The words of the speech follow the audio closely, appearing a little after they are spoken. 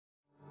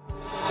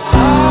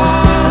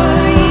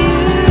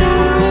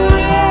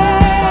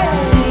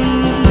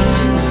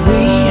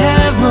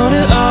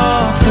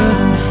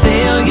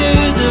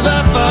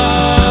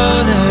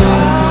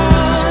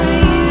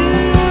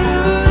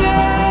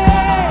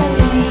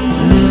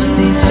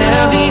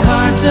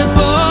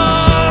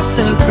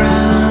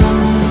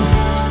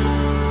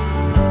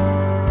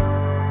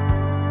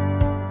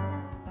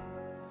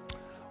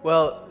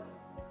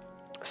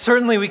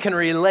Certainly we can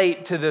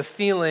relate to the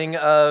feeling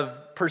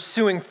of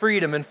pursuing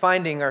freedom and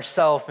finding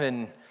ourselves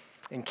in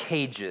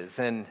cages.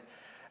 And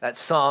that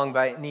song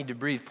by Need to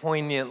Breathe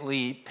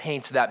poignantly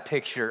paints that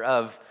picture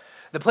of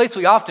the place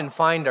we often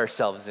find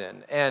ourselves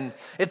in. And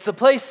it's the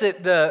place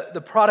that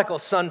the prodigal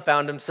son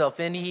found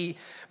himself in. He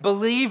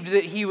believed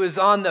that he was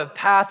on the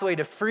pathway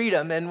to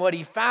freedom, and what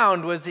he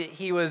found was that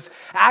he was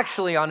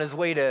actually on his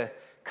way to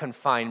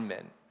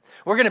confinement.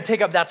 We're going to pick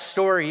up that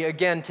story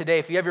again today.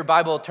 If you have your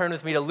Bible, turn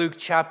with me to Luke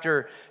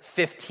chapter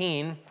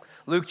 15.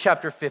 Luke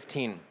chapter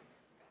 15.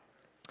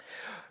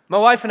 My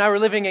wife and I were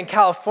living in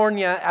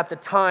California at the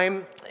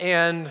time,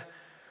 and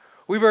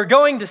we were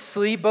going to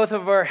sleep, both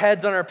of our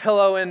heads on our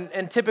pillow,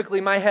 and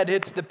typically my head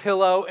hits the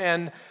pillow,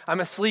 and I'm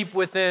asleep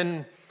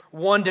within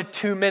 1 to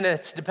 2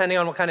 minutes, depending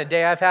on what kind of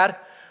day I've had.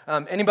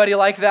 Anybody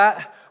like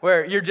that?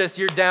 Where you're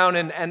down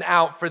and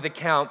out for the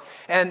count.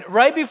 And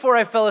right before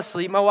I fell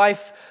asleep, my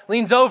wife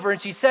leans over and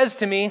she says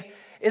to me,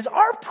 "Is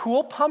our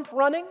pool pump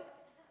running?"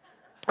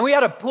 And we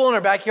had a pool in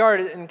our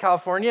backyard in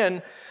California,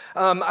 and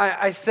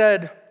I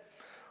said,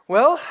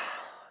 "Well,"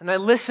 and I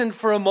listened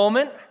for a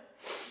moment,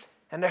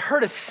 and I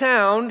heard a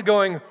sound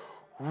going,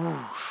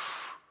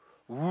 whoosh,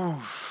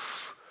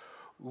 whoosh,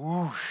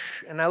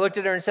 whoosh. And I looked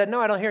at her and said, "No,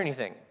 I don't hear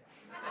anything."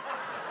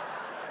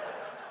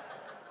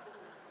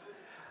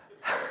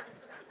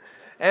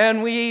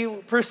 And we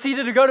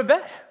proceeded to go to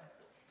bed.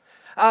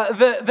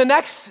 The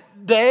next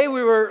day,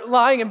 we were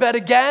lying in bed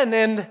again,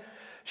 and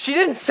she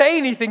didn't say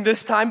anything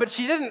this time, but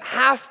she didn't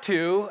have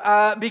to,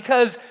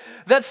 because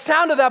that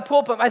sound of that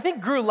pool pump, I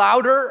think, grew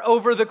louder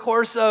over the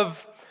course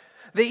of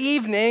the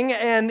evening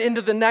and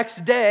into the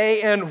next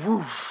day, and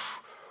whoosh,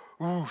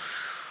 whoosh,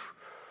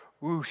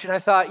 whoosh. And I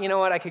thought, you know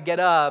what, I could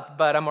get up,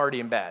 but I'm already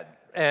in bed.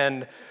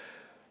 And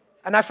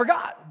I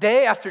forgot,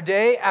 day after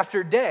day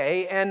after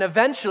day, and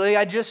eventually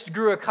I just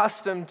grew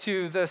accustomed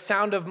to the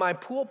sound of my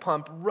pool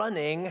pump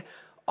running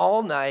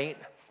all night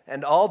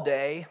and all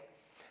day,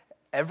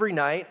 every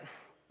night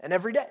and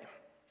every day.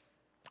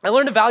 I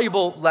learned a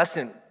valuable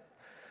lesson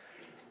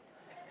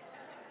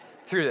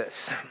through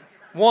this.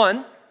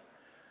 One,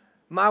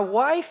 my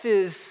wife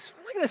is,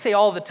 I'm not going to say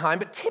all the time,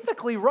 but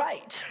typically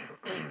right.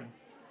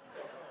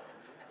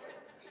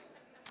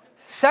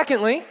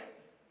 Secondly,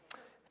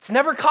 it's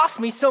never cost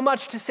me so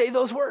much to say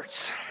those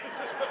words.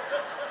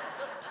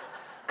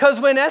 Because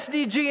when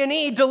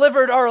SDG&E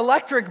delivered our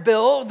electric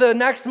bill the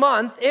next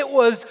month, it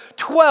was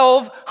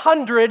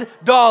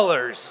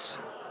 $1,200.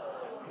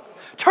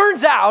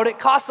 Turns out it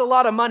costs a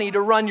lot of money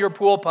to run your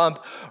pool pump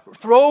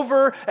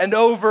over and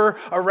over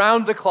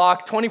around the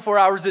clock, 24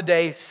 hours a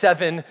day,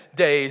 7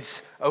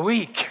 days a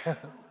week.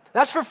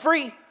 That's for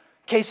free in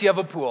case you have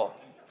a pool.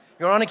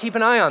 You want to keep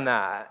an eye on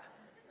that.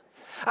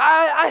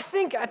 I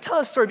tell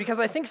a story because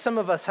I think some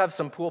of us have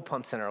some pool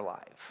pumps in our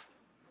life.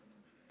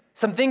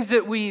 Some things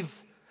that we've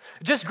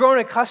just grown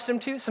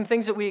accustomed to, some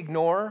things that we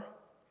ignore.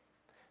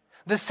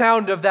 The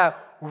sound of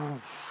that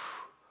whoosh,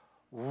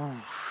 whoosh,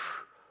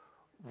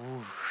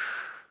 whoosh.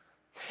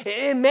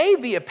 It may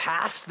be a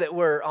past that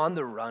we're on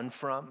the run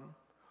from.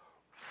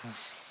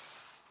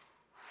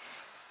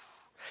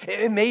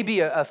 It may be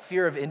a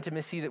fear of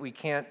intimacy that we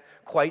can't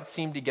quite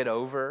seem to get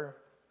over.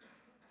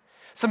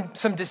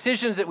 Some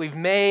decisions that we've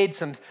made,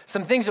 some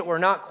things that we're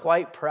not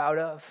quite proud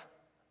of.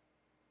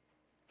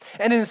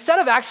 And instead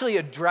of actually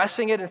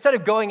addressing it, instead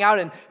of going out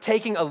and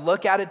taking a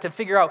look at it to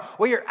figure out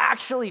what you're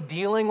actually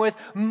dealing with,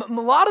 a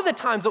lot of the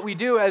times what we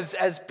do as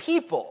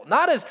people,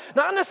 not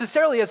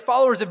necessarily as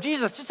followers of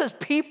Jesus, just as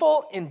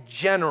people in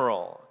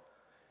general,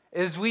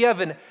 is we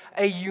have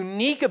a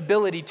unique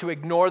ability to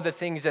ignore the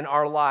things in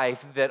our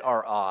life that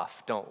are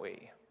off, don't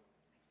we?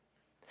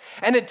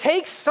 And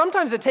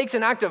sometimes it takes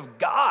an act of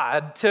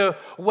God to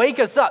wake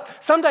us up.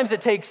 Sometimes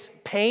it takes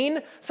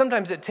pain.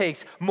 Sometimes it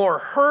takes more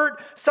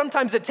hurt.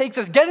 Sometimes it takes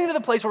us getting to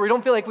the place where we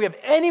don't feel like we have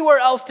anywhere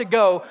else to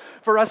go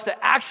for us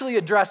to actually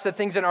address the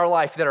things in our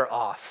life that are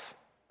off.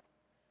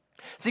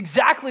 It's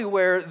exactly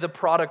where the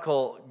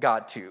prodigal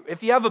got to.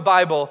 If you have a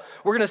Bible,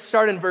 we're going to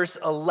start in verse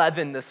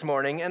 11 this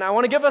morning, and I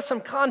want to give us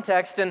some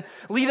context and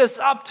lead us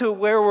up to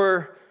where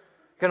we're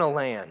going to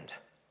land.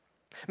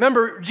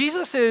 Remember,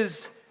 Jesus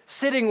is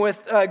sitting with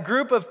a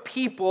group of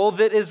people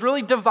that is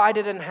really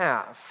divided in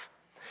half.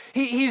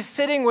 He's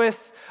sitting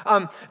with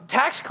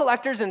tax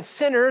collectors and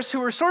sinners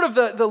who are sort of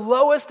the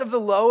lowest of the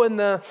low in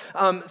the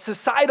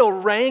societal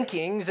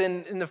rankings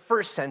in the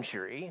first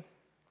century.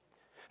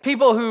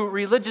 People who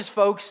religious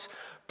folks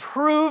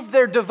proved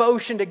their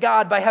devotion to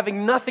God by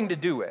having nothing to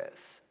do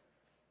with.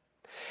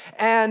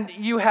 And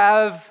you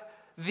have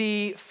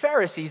the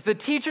Pharisees, the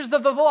teachers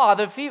of the law,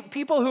 the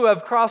people who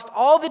have crossed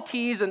all the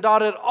T's and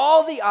dotted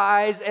all the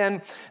I's,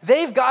 and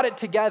they've got it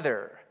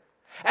together.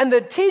 And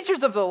the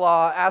teachers of the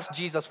law asked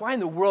Jesus, "Why in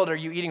the world are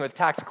you eating with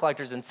tax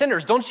collectors and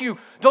sinners? Don't you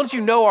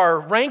know our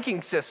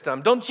ranking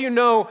system? Don't you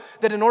know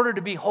that in order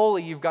to be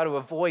holy, you've got to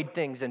avoid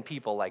things and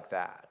people like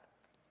that?"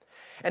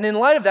 And in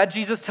light of that,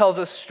 Jesus tells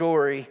a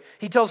story.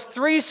 He tells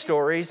 3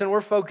 stories, and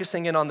we're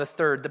focusing in on the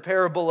third, the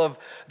parable of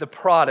the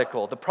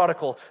prodigal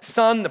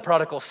son, the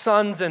prodigal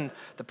sons, and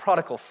the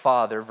prodigal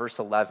father, verse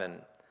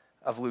 11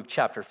 of Luke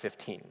chapter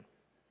 15.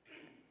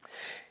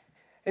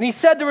 And he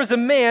said there was a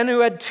man who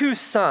had 2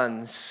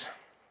 sons.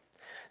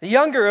 The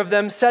younger of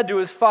them said to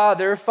his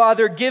father,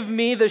 "Father, give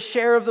me the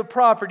share of the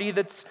property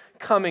that's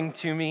coming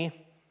to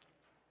me."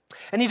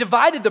 And he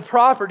divided the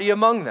property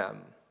among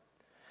them.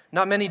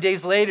 Not many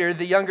days later,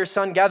 the younger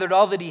son gathered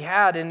all that he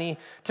had, and he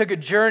took a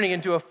journey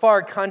into a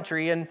far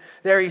country, and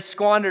there he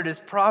squandered his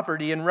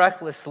property in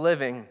reckless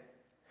living.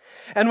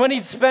 And when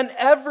he'd spent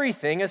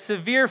everything, a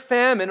severe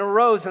famine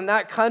arose in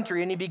that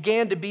country, and he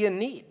began to be in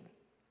need.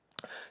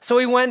 So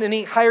he went and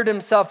he hired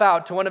himself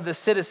out to one of the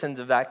citizens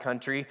of that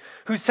country,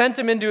 who sent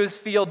him into his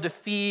field to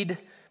feed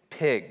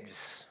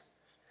pigs.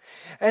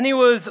 And he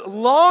was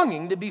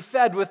longing to be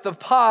fed with the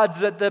pods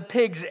that the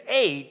pigs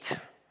ate.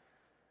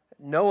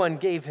 No one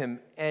gave him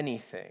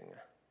anything.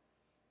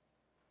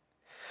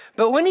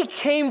 But when he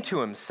came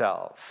to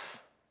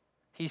himself,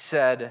 he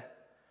said,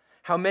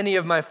 "How many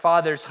of my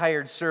father's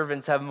hired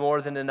servants have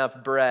more than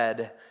enough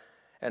bread,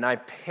 and I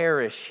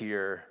perish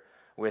here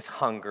with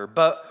hunger?"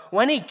 But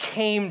when he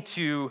came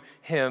to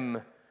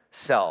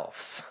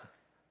himself,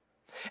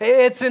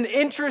 it's an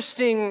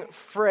interesting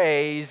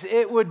phrase.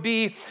 It would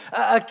be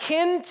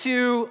akin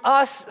to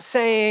us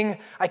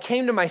saying, "I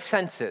came to my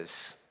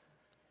senses."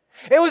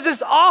 It was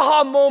this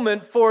aha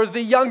moment for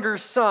the younger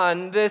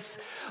son, this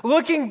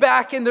looking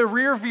back in the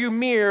rearview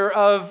mirror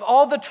of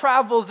all the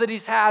travels that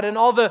he's had and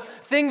all the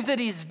things that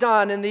he's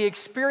done and the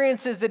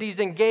experiences that he's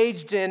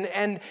engaged in.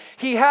 And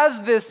he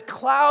has this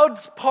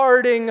clouds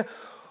parting,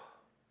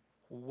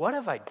 "What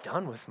have I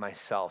done with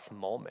myself"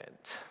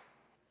 moment.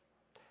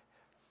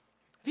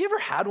 Have you ever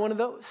had one of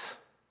those?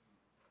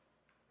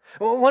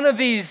 One of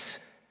these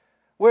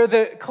where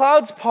the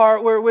clouds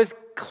part, where with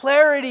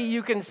clarity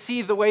you can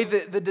see the way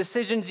that the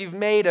decisions you've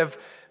made have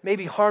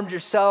maybe harmed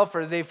yourself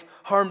or they've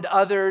harmed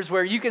others,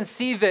 where you can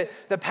see that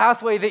the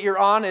pathway that you're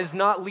on is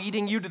not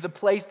leading you to the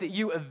place that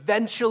you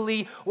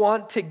eventually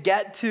want to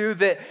get to,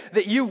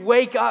 that you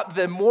wake up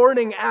the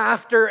morning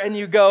after and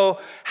you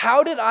go,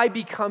 "How did I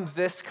become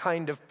this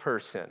kind of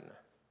person?"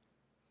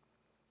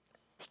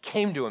 He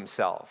came to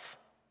himself.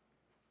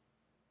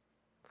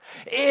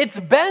 It's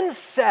been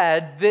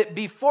said that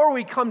before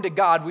we come to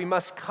God, we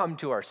must come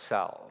to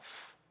ourselves.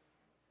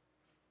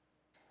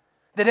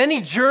 That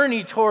any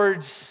journey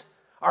towards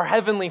our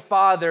Heavenly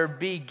Father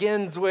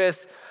begins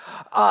with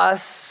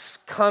us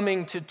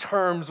coming to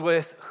terms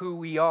with who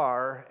we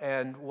are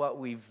and what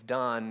we've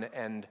done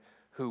and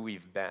who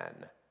we've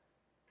been.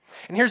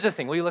 And here's the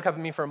thing. Will you look up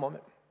at me for a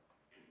moment?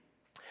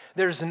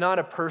 There's not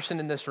a person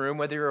in this room,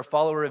 whether you're a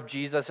follower of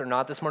Jesus or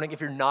not this morning. If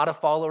you're not a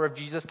follower of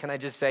Jesus, can I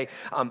just say,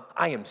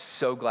 I am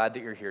so glad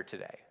that you're here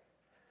today.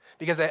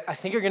 Because I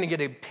think you're going to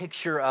get a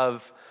picture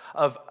of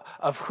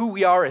who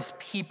we are as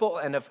people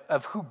and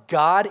of who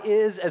God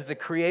is as the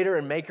creator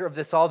and maker of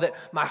this all, that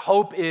my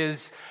hope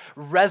is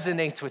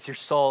resonates with your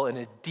soul in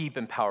a deep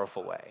and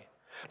powerful way.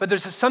 But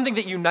there's something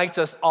that unites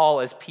us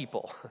all as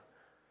people.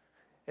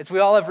 It's we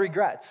all have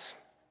regrets.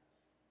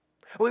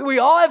 We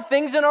all have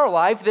things in our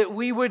life that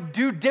we would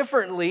do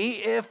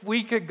differently if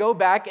we could go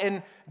back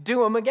and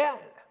do them again.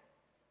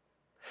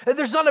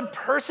 There's not a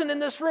person in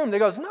this room that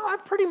goes, "No,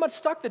 I've pretty much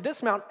stuck the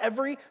dismount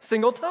every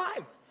single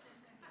time."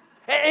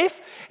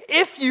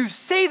 If you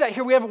say that,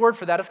 here we have a word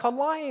for that. It's called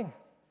lying.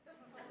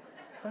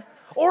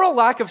 Or a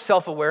lack of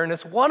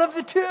self-awareness. One of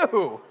the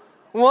two.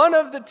 One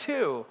of the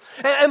two.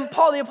 And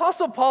Paul, the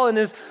Apostle Paul, in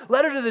his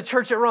letter to the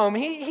church at Rome,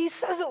 he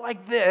says it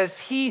like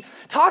this. He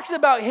talks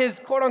about his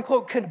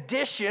quote-unquote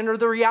condition or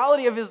the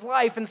reality of his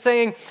life and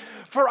saying,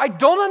 "For I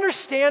don't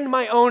understand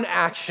my own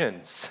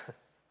actions.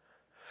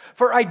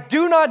 For I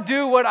do not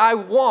do what I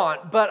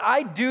want, but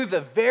I do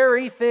the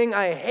very thing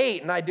I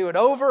hate, and I do it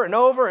over and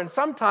over, and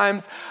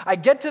sometimes I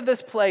get to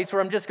this place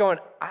where I'm just going,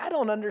 I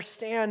don't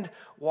understand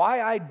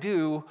why I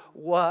do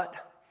what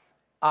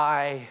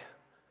I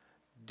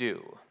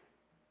do."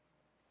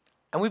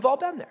 And we've all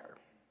been there.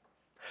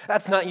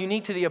 That's not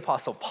unique to the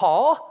Apostle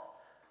Paul.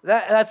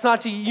 That's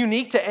not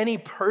unique to any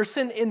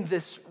person in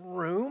this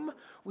room.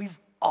 We've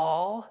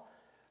all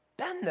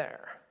been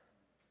there.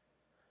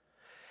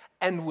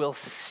 And we'll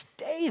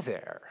stay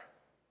there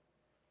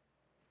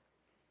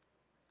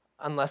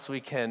unless we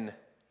can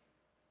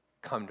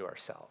come to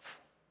ourselves.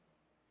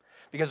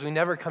 Because we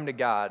never come to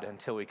God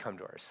until we come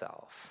to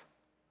ourselves.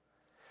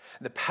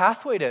 The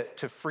pathway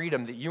to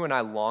freedom that you and I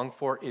long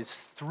for is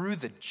through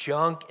the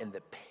junk and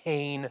the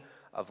pain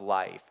of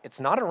life. It's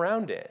not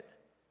around it.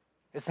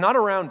 It's not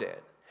around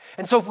it.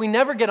 And so if we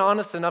never get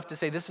honest enough to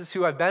say, this is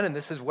who I've been, and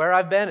this is where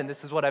I've been, and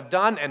this is what I've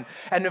done, and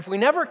if we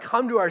never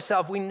come to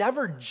ourselves, we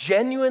never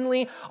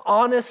genuinely,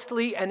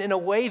 honestly, and in a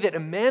way that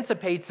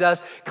emancipates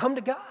us, come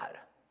to God.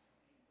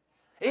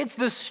 It's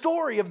the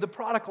story of the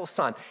prodigal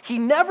son. He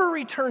never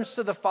returns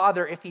to the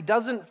Father if he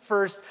doesn't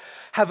first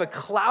have a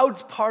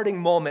clouds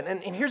parting moment.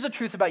 And here's the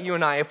truth about you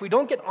and I. If we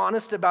don't get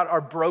honest about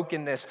our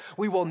brokenness,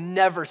 we will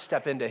never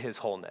step into his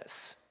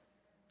wholeness.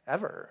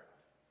 Ever.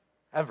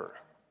 Ever.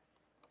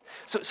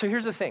 So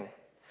here's the thing.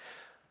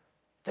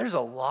 There's a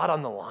lot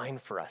on the line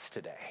for us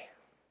today.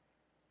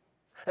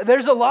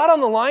 There's a lot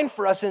on the line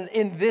for us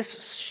in this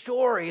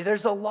story.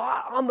 There's a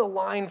lot on the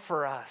line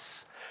for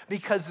us.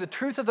 Because the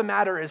truth of the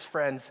matter is,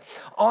 friends,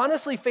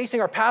 honestly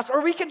facing our past,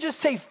 or we could just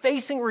say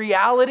facing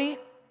reality,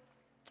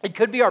 it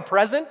could be our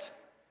present,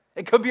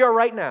 it could be our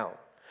right now.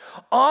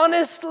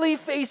 Honestly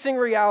facing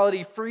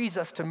reality frees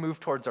us to move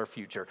towards our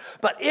future.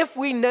 But if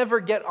we never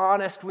get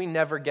honest, we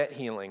never get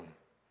healing.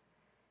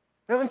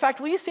 In fact,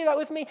 will you say that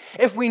with me?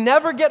 If we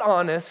never get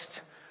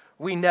honest,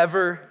 we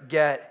never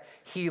get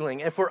healing.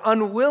 If we're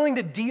unwilling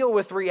to deal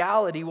with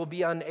reality, we'll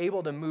be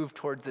unable to move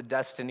towards the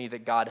destiny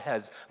that God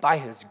has, by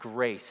His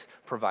grace,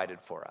 provided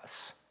for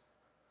us.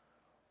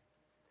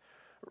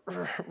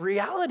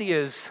 Reality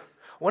is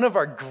one of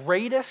our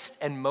greatest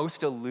and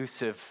most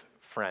elusive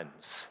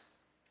friends.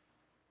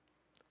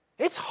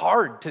 It's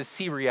hard to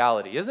see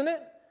reality, isn't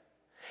it?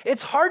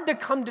 It's hard to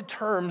come to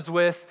terms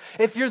with,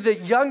 if you're the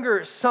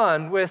younger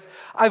son, with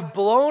I've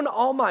blown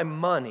all my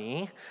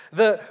money,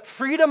 the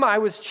freedom I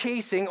was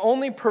chasing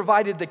only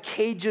provided the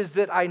cages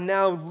that I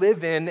now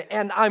live in,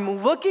 and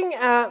I'm looking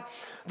at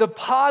the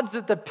pods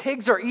that the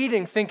pigs are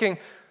eating thinking,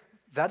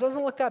 that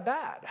doesn't look that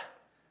bad.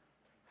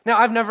 Now,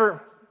 I've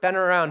never been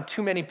around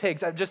too many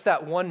pigs. I've just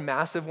that one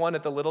massive one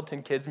at the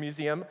Littleton Kids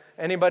Museum.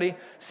 Anybody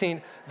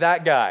seen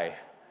that guy?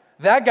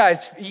 That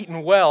guy's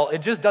eating well, it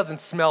just doesn't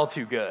smell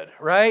too good,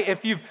 right?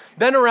 If you've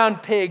been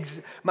around pigs,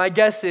 my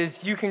guess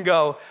is you can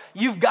go,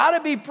 you've got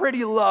to be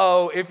pretty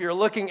low if you're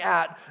looking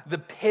at the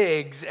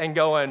pigs and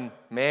going,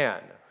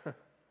 man.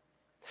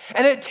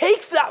 And it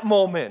takes that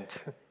moment.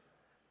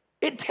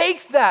 It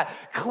takes that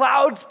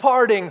clouds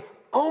parting,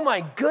 oh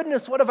my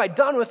goodness, what have I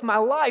done with my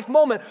life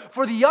moment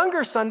for the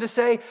younger son to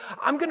say,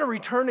 I'm going to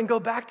return and go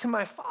back to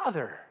my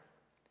father.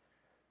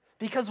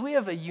 Because we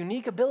have a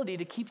unique ability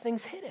to keep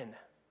things hidden.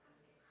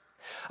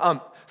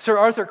 Sir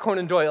Arthur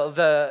Conan Doyle,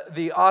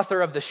 the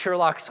author of the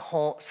Sherlock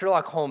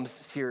Holmes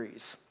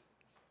series,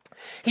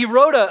 he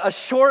wrote a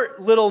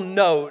short little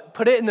note,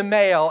 put it in the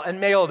mail,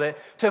 and mailed it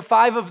to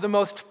 5 of the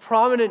most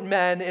prominent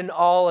men in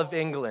all of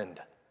England.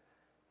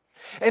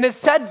 And it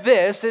said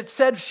this, it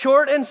said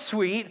short and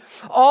sweet,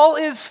 all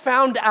is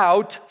found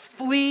out,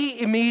 flee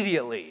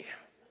immediately.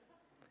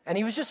 And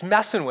he was just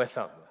messing with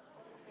them.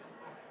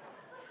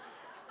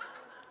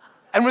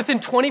 And within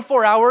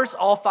 24 hours,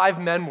 all 5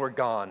 men were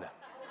gone.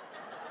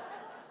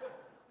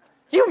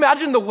 Can you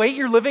imagine the weight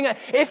you're living at?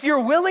 If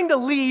you're willing to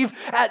leave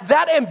at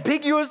that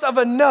ambiguous of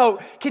a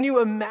note, can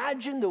you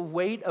imagine the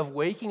weight of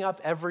waking up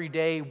every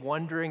day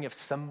wondering if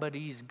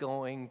somebody's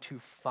going to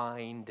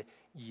find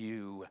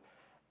you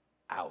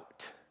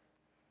out?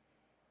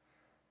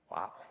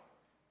 Wow.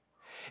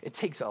 It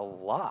takes a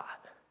lot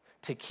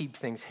to keep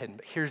things hidden.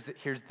 But here's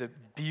the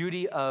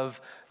beauty of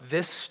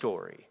this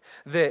story,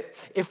 that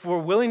if we're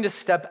willing to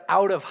step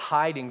out of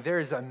hiding, there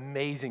is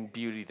amazing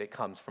beauty that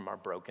comes from our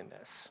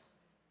brokenness.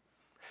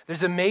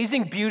 There's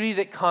amazing beauty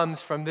that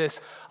comes from this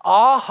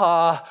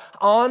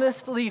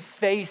honestly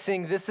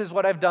facing, this is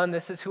what I've done,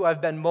 this is who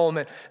I've been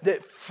moment,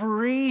 that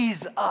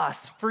frees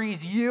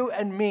you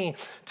and me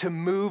to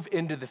move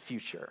into the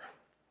future.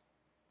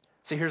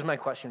 So here's my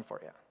question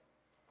for you.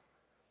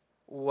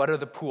 What are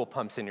the pool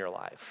pumps in your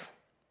life?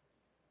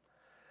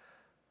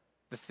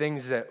 The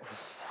things that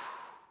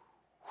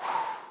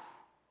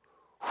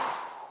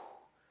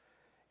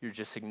you're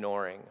just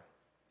ignoring,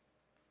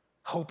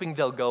 hoping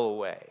they'll go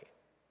away,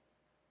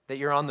 that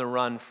you're on the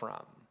run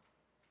from.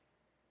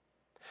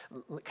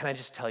 Can I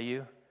just tell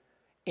you,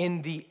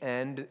 in the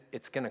end,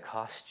 it's going to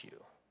cost you.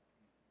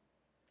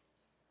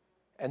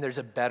 And there's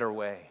a better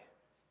way.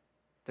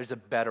 There's a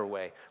better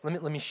way.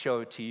 Let me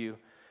show it to you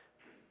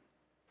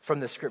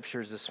from the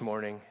scriptures this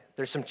morning.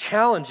 There's some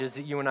challenges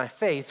that you and I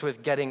face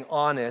with getting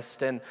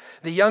honest, and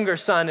the younger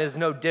son is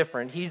no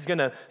different. He's going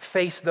to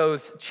face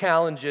those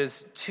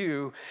challenges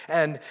too,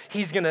 and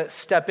he's going to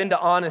step into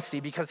honesty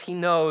because he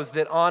knows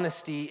that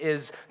honesty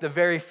is the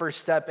very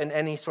first step in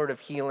any sort of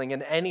healing,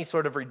 in any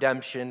sort of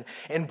redemption,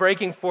 in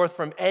breaking forth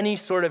from any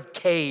sort of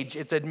cage.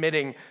 It's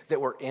admitting that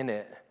we're in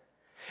it.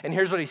 And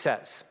here's what he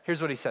says.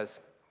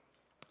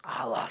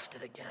 I lost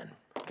it again.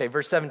 Okay,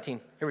 verse 17.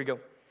 Here we go.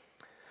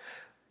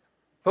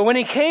 But when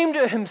he came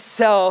to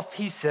himself,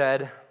 he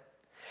said,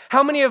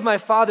 how many of my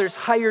father's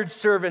hired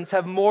servants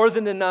have more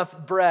than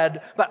enough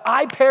bread, but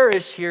I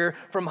perish here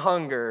from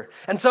hunger?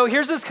 And so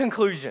here's his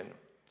conclusion.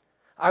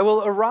 I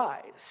will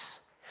arise,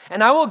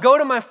 and I will go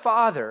to my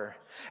father,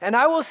 and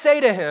I will say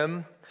to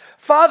him,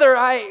 Father,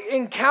 I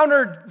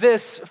encountered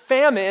this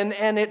famine,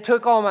 and it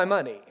took all my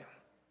money.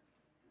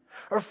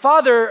 Or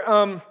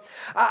Father,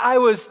 I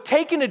was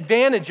taken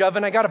advantage of,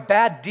 and I got a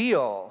bad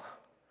deal.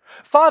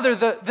 Father,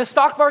 the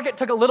stock market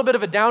took a little bit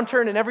of a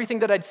downturn and everything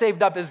that I'd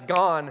saved up is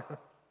gone.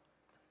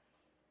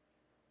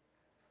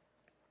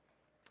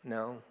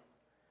 No.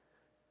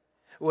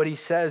 What he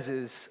says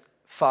is,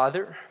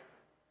 Father,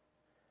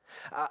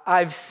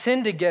 I've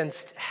sinned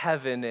against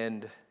heaven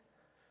and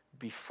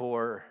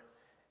before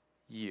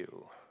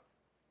you.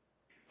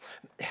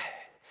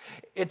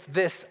 It's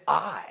this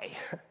I.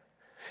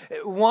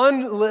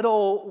 One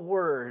little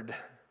word.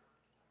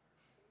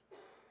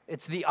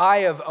 It's the I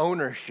of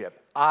ownership.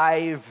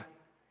 I've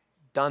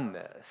done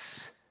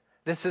this.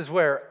 This is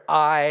where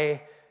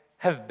I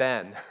have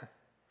been.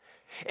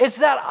 It's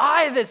that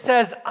I that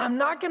says, I'm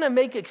not going to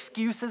make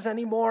excuses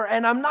anymore,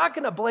 and I'm not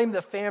going to blame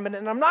the famine,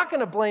 and I'm not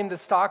going to blame the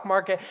stock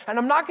market, and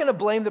I'm not going to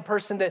blame the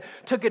person that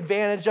took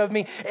advantage of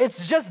me.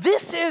 It's just,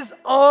 this is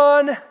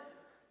on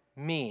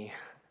me.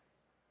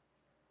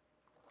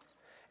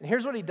 And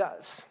here's what he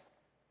does.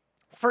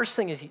 First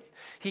thing is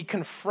he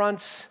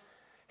confronts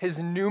his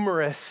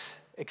numerous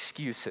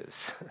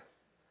excuses.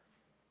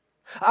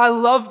 I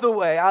love the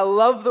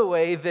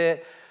way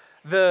that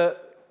the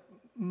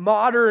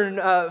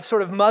modern,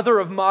 sort of mother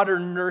of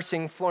modern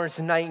nursing, Florence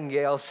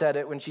Nightingale, said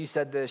it when she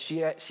said this.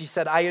 She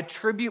said, I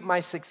attribute my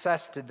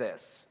success to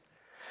this.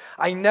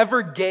 I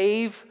never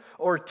gave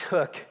or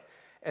took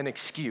an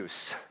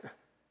excuse.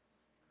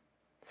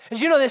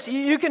 Did you know this?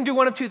 You can do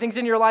one of two things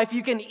in your life.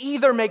 You can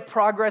either make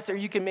progress or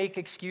you can make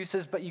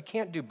excuses, but you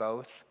can't do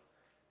both.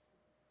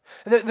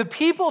 The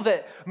people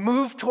that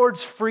move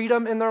towards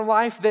freedom in their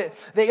life, that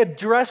they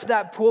address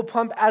that pool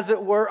pump, as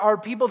it were, are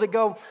people that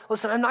go,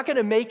 listen, I'm not going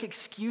to make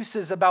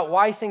excuses about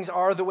why things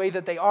are the way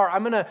that they are.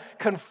 I'm going to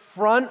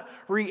confront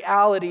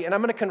reality, and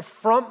I'm going to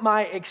confront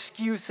my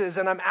excuses,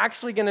 and I'm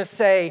actually going to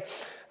say,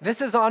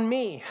 this is on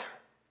me.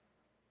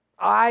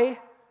 I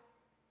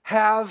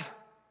have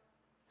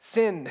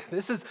sinned.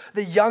 This is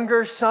the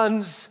younger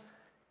son's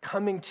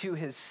coming to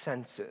his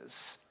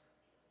senses.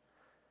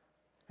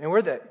 And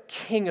we're the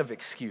king of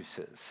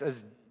excuses,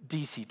 as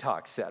DC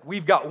Talk said.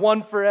 We've got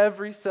one for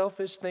every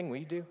selfish thing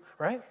we do,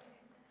 right?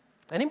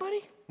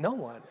 Anybody? No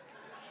one.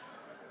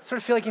 I sort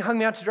of feel like you hung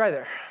me out to dry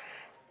there.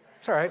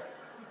 It's all right.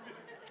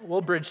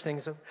 We'll bridge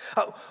things.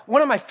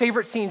 One of my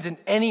favorite scenes in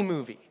any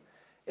movie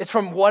is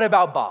from What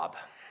About Bob,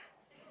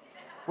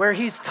 where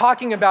he's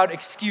talking about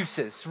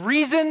excuses,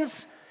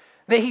 reasons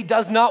that he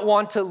does not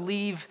want to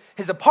leave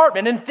his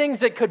apartment and things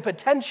that could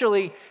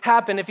potentially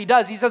happen if he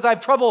does. He says, I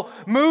have trouble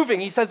moving.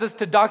 He says this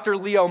to Dr.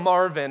 Leo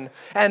Marvin.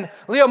 And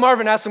Leo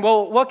Marvin asks him,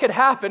 well, what could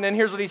happen? And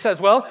here's what he says.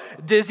 Well,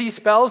 dizzy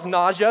spells,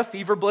 nausea,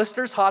 fever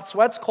blisters, hot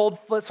sweats, cold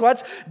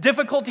sweats,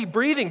 difficulty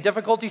breathing,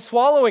 difficulty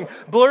swallowing,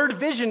 blurred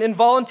vision,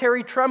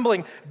 involuntary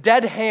trembling,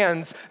 dead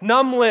hands,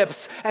 numb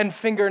lips, and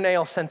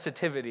fingernail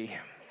sensitivity.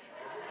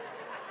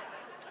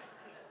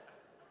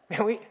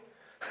 Man,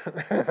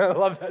 I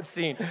love that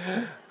scene.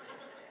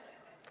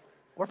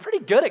 We're pretty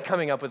good at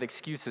coming up with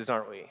excuses,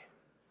 aren't we?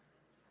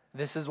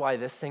 This is why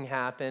this thing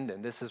happened,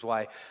 and this is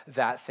why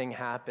that thing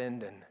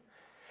happened. And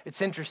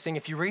it's interesting,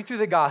 if you read through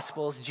the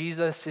Gospels,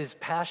 Jesus is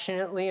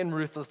passionately and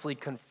ruthlessly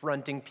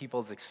confronting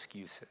people's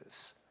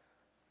excuses.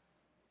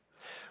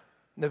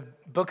 In the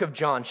book of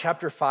John,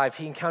 chapter 5,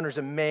 he encounters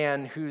a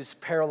man who's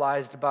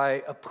paralyzed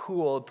by a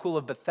pool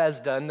of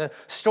Bethesda. And the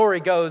story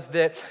goes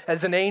that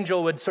as an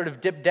angel would sort of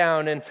dip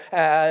down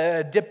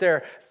and dip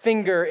their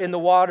finger in the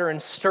water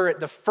and stir it,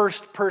 the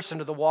first person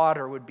to the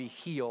water would be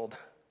healed.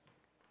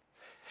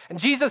 And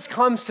Jesus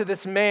comes to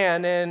this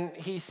man and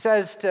he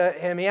says to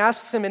him, he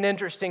asks him an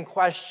interesting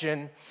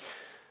question.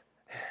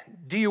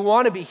 Do you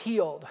want to be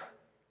healed?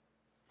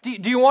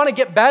 Do you want to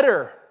get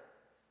better?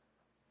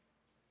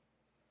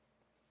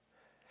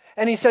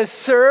 And he says,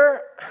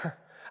 sir,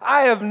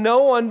 I have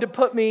no one to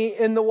put me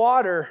in the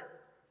water.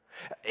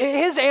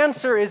 His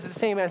answer is the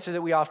same answer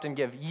that we often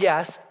give.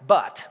 Yes,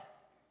 but.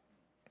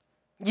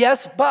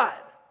 Yes, but.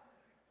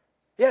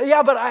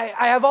 Yeah, but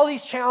I have all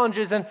these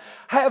challenges, and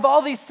I have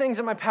all these things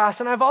in my past,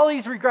 and I have all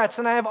these regrets,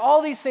 and I have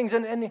all these things.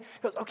 And he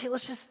goes, okay,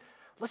 let's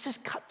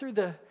just cut through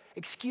the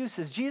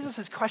excuses.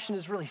 Jesus' question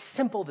is really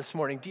simple this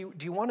morning. Do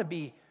you want to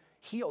be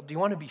healed? Do you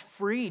want to be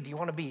free? Do you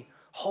want to be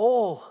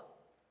whole?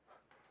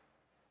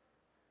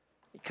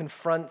 He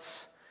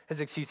confronts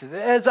his excuses.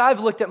 As I've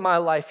looked at my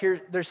life,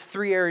 there's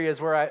three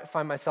areas where I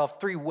find myself,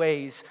 three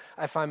ways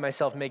I find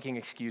myself making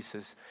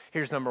excuses.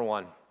 Here's number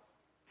one,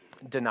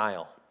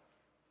 denial.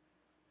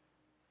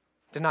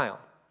 Denial.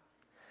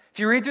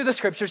 If you read through the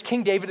scriptures,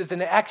 King David is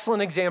an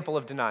excellent example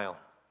of denial.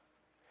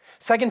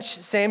 2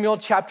 Samuel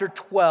chapter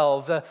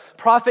 12, the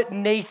prophet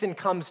Nathan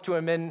comes to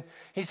him and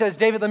he says,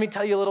 David, let me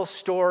tell you a little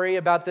story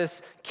about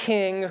this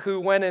king who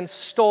went and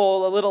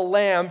stole a little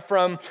lamb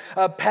from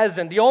a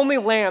peasant, the only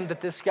lamb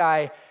that this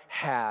guy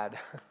had.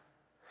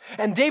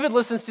 And David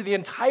listens to the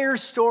entire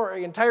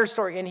story,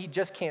 and he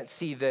just can't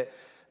see that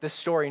the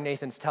story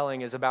Nathan's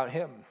telling is about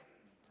him.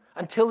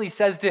 Until he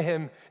says to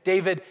him,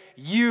 David,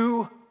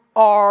 you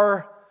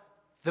are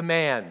the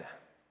man.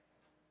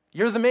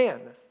 You're the man.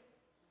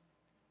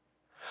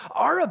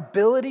 Our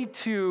ability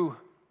to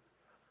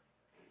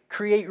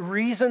create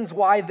reasons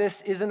why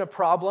this isn't a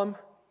problem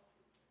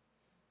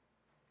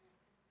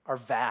are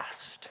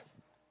vast.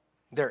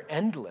 They're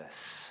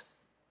endless.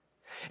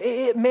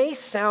 It may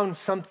sound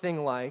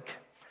something like,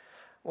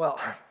 well,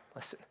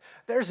 listen,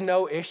 there's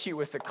no issue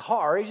with the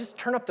car. You just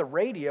turn up the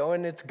radio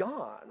and it's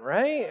gone,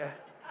 right?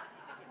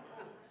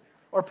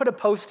 Or put a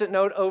Post-it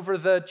note over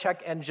the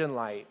check engine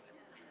light.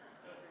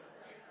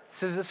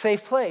 This is a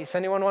safe place.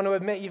 Anyone want to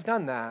admit you've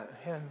done that?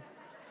 Yeah.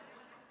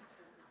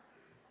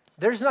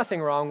 There's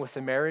nothing wrong with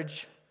the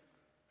marriage.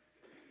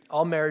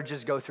 All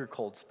marriages go through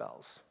cold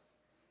spells.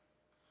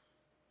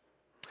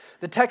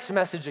 The text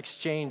message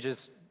exchange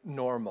is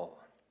normal.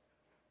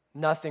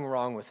 Nothing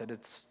wrong with it.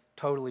 It's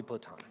totally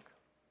platonic.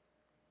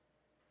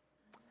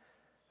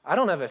 I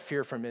don't have a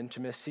fear from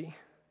intimacy.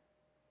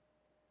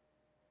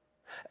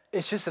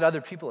 It's just that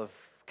other people have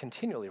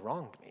continually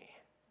wronged me.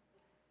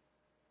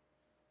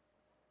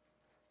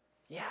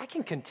 Yeah, I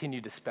can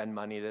continue to spend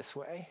money this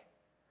way.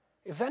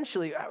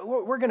 Eventually,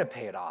 we're going to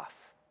pay it off.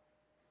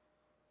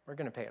 We're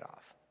going to pay it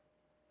off.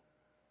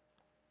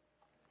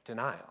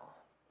 Denial.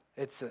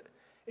 It's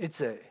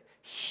a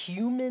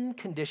human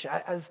condition.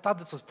 I just thought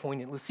this was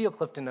poignant. Lucille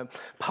Clifton, a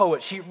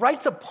poet, she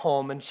writes a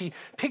poem and she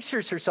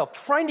pictures herself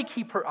trying to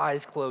keep her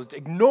eyes closed,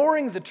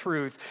 ignoring the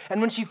truth.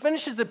 And when she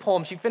finishes the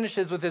poem, she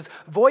finishes with his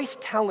voice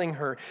telling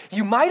her,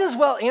 "You might as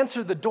well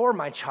answer the door,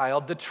 my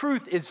child. The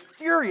truth is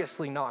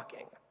furiously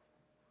knocking."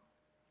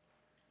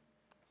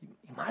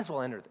 You might as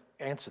well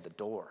answer the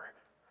door.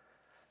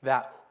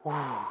 That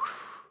whoosh,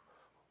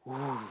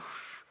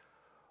 whoosh,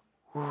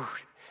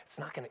 whoosh. It's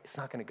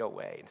not gonna go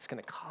away. It's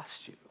gonna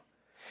cost you.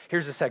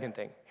 Here's the second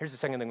thing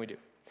we do.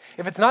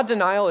 If it's not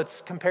denial,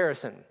 it's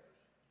comparison.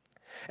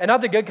 And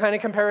not the good kind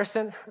of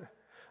comparison,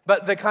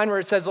 but the kind where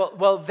it says,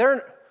 well,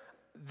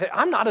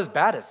 I'm not as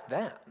bad as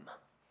them.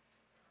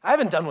 I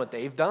haven't done what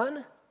they've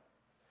done.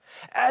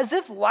 As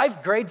if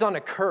life grades on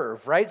a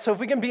curve, right? So if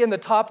we can be in the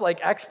top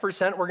like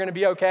X%, we're gonna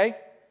be okay.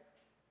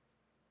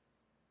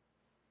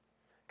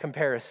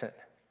 Comparison.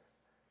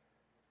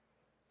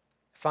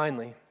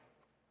 Finally,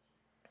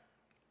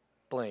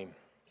 blame.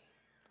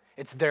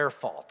 It's their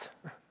fault.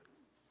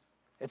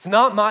 It's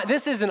not mine.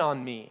 This isn't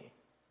on me.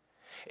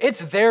 It's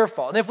their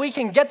fault. And if we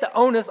can get the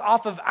onus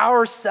off of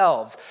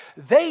ourselves,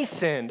 they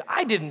sinned.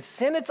 I didn't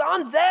sin. It's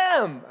on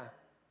them.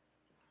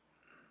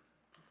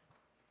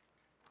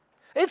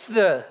 It's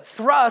the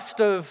thrust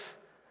of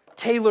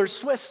Taylor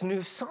Swift's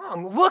new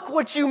song. Look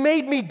what you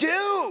made me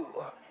do.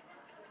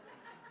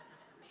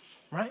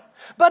 Right?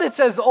 But it's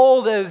as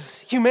old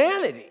as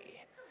humanity.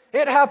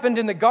 It happened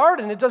in the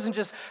garden. It doesn't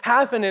just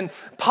happen in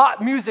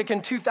pop music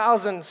in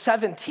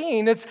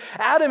 2017. It's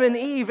Adam and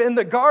Eve in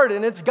the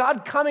garden. It's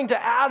God coming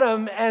to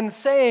Adam and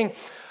saying,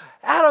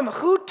 "Adam,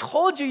 who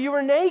told you you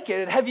were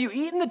naked? Have you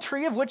eaten the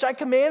tree of which I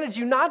commanded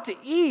you not to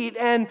eat?"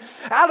 And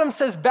Adam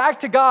says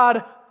back to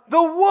God,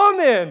 "The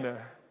woman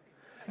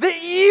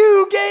that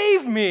you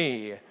gave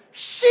me,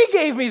 she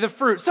gave me the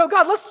fruit." So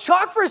God, let's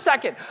talk for a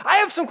second. I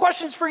have some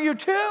questions for you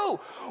too.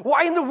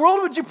 Why in the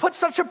world would you put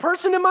such a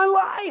person in my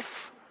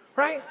life?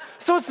 Right?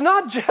 So it's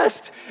not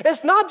just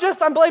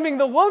I'm blaming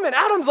the woman.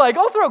 Adam's like,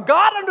 I'll throw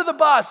God under the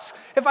bus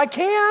if I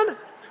can.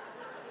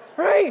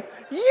 Right?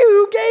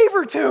 You gave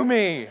her to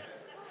me.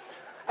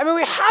 I mean,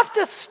 we have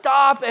to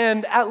stop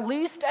and at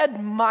least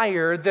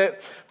admire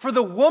that for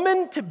the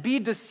woman to be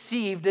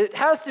deceived, it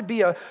has to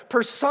be a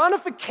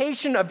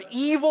personification of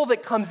evil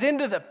that comes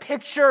into the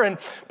picture and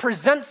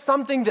presents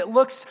something that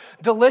looks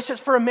delicious.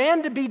 For a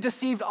man to be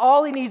deceived,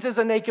 all he needs is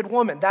a naked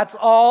woman. That's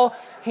all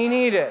he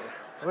needed.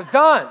 It was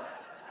done.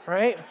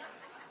 Right?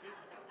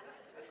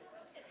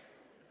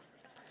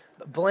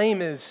 But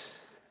blame is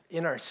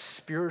in our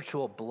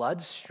spiritual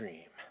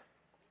bloodstream.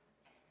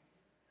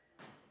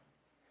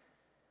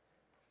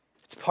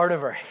 It's part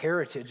of our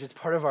heritage. It's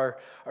part of our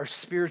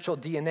spiritual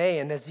DNA.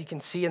 And as you can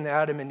see in the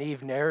Adam and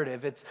Eve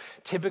narrative, it's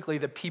typically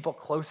the people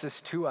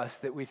closest to us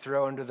that we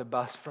throw under the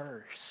bus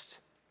first.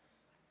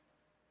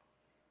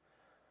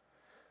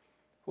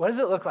 What does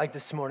it look like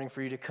this morning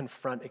for you to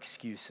confront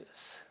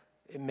excuses?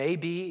 It may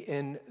be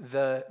in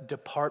the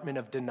department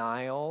of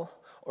denial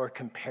or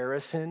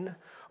comparison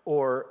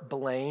or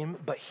blame,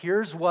 but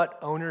here's what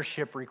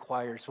ownership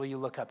requires. Will you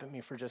look up at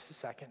me for just a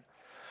second?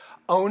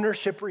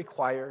 Ownership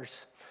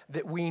requires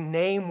that we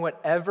name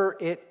whatever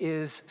it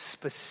is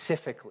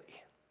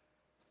specifically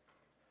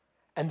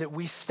and that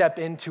we step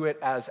into it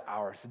as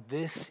ours.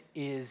 This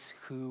is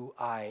who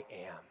I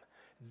am.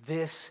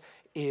 This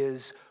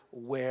is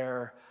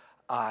where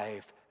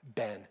I've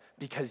been.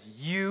 Because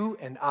you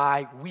and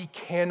I, we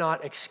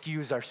cannot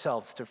excuse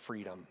ourselves to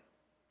freedom.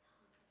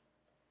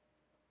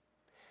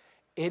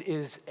 It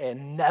is a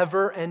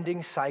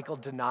never-ending cycle,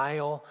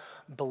 denial,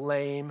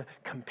 blame,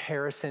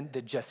 comparison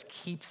that just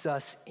keeps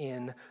us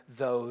in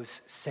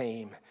those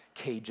same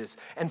cages.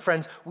 And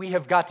friends, we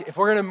have got to, if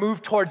we're going to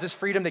move towards this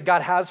freedom that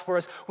God has for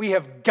us, we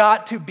have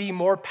got to be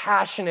more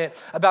passionate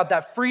about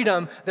that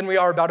freedom than we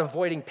are about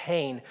avoiding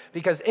pain,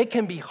 because it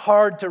can be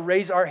hard to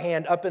raise our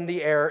hand up in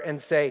the air and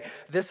say,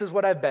 this is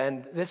what I've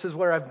been, this is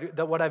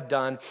what I've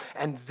done,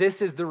 and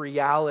this is the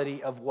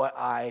reality of what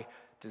I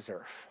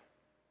deserve.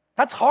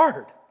 That's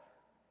hard.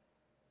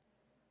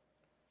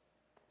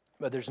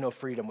 But there's no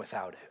freedom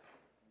without it.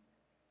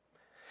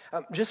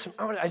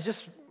 I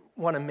just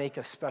want to make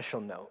a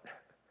special note.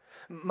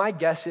 My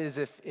guess is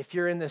if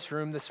you're in this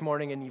room this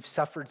morning and you've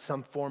suffered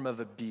some form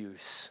of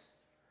abuse,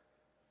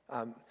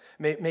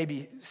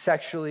 maybe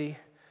sexually,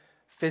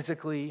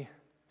 physically,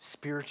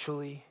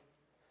 spiritually,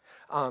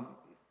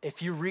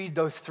 if you read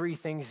those three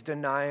things,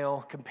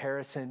 denial,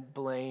 comparison,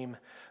 blame,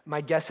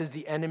 my guess is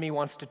the enemy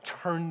wants to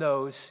turn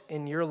those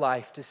in your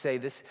life to say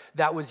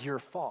that was your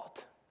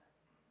fault.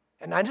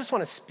 And I just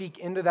want to speak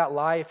into that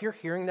lie. If you're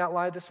hearing that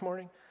lie this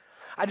morning,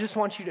 I just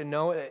want you to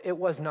know it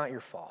was not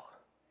your fault.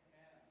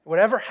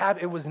 Whatever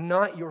happened, it was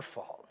not your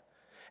fault.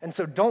 And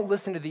so don't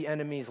listen to the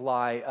enemy's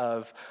lie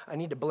of, I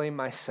need to blame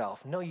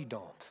myself. No, you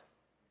don't.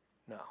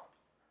 No.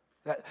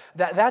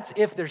 That's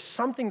if there's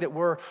something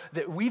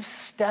that we've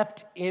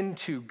stepped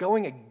into,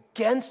 going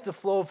against the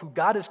flow of who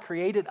God has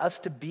created us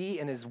to be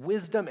in his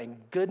wisdom and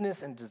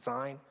goodness and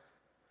design.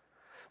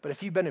 But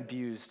if you've been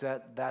abused,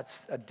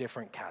 that's a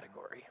different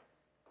category.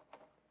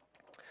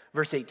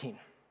 Verse 18.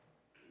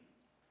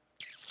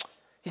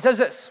 He says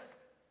this,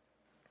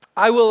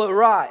 I will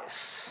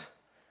arise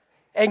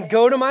and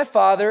go to my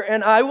father,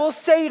 and I will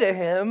say to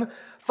him,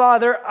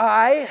 Father,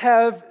 I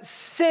have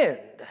sinned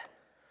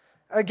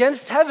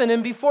against heaven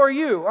and before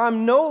you.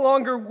 I'm no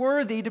longer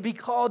worthy to be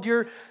called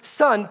your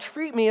son.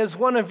 Treat me as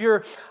one of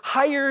your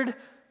hired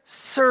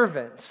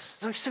servants.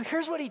 So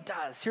here's what he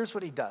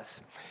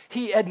does.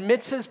 He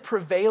admits his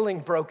prevailing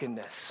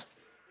brokenness.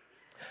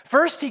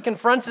 First, he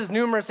confronts his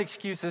numerous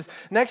excuses.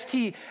 Next,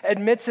 he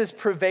admits his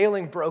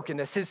prevailing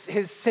brokenness,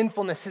 his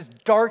sinfulness, his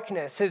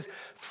darkness, his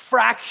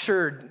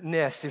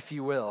fracturedness, if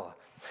you will.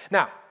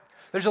 Now,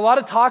 there's a lot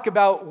of talk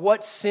about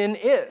what sin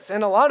is,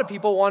 and a lot of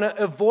people want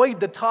to avoid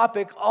the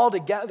topic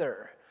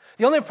altogether.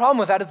 The only problem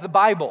with that is the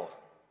Bible.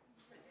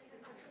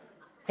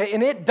 Okay,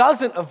 and it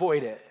doesn't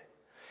avoid it.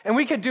 And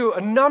we could do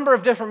a number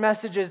of different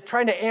messages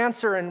trying to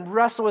answer and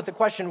wrestle with the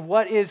question,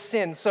 what is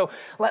sin? So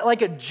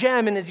like a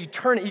gem, and as you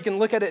turn it, you can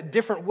look at it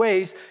different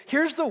ways.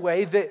 Here's the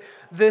way that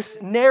this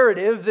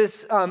narrative,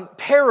 this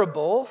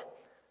parable,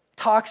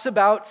 talks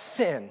about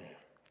sin,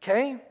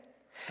 okay?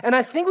 And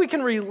I think we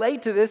can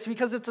relate to this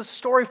because it's a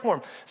story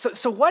form.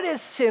 So what is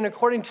sin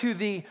according to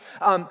the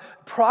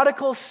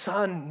prodigal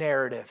son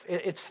narrative?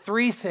 It's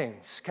three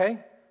things, okay?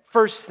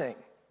 First thing,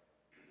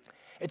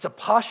 it's a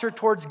posture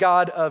towards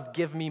God of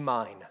give me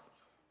mine.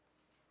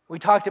 We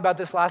talked about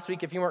this last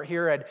week. If you weren't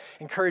here, I'd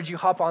encourage you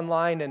hop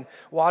online and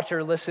watch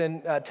or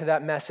listen to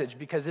that message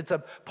because it's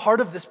a part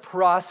of this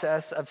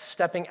process of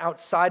stepping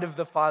outside of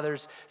the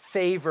Father's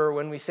favor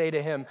when we say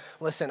to him,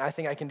 listen, I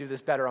think I can do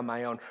this better on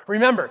my own.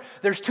 Remember,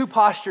 there's two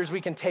postures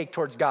we can take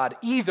towards God.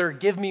 Either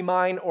give me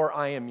mine or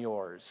I am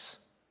yours.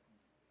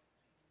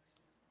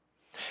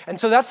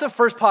 And so that's the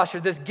first posture,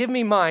 this give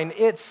me mine.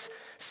 It's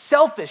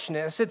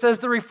selfishness. It's, as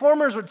the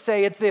reformers would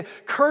say, it's the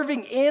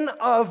curving in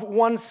of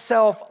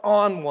oneself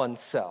on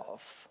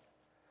oneself.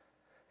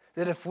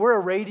 That if we're a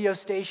radio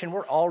station,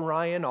 we're all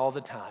Ryan all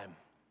the time.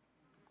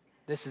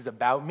 This is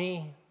about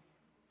me.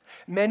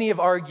 Many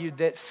have argued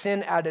that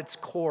sin at its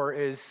core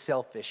is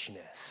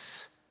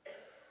selfishness.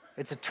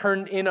 It's a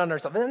turn in on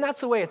ourselves. And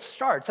that's the way it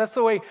starts. That's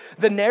the way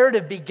the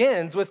narrative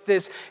begins, with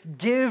this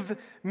give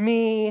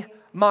me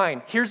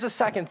mine. Here's the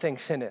second thing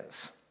sin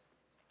is.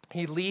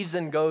 He leaves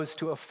and goes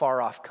to a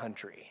far-off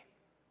country.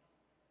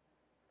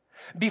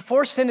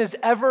 Before sin is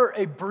ever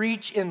a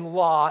breach in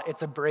law,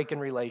 it's a break in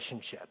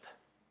relationship.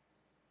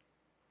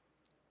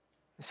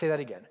 I'll say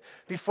that again.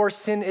 Before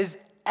sin is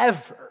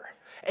ever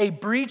a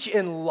breach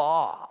in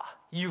law,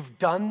 you've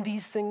done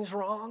these things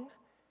wrong,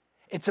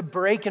 it's a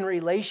break in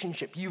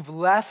relationship. You've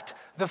left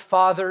the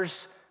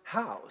Father's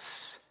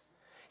house.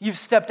 You've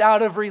stepped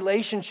out of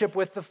relationship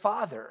with the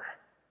Father.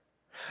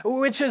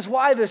 Which is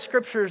why the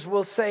scriptures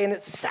will say, and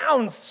it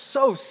sounds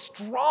so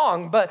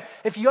strong, but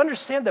if you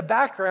understand the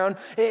background,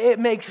 it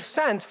makes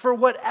sense. For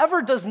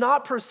whatever does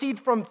not proceed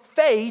from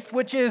faith,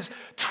 which is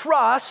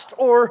trust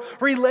or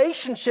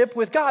relationship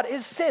with God,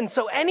 is sin.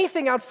 So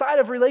anything outside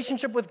of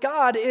relationship with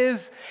God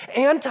is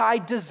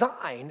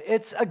anti-design.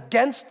 It's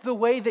against the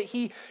way that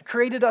he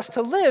created us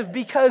to live,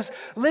 because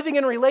living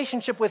in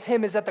relationship with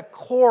him is at the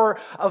core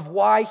of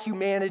why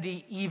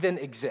humanity even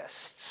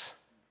exists.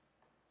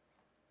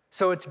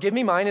 So it's give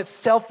me mine, it's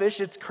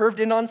selfish, it's curved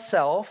in on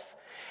self,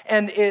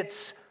 and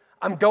it's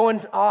I'm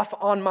going off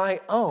on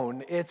my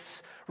own.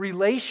 It's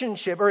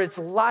relationship, or it's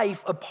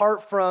life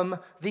apart from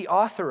the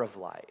author of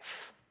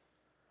life.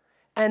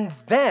 And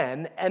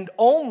then, and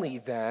only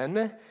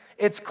then,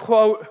 it's,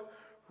 quote,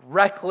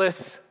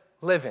 reckless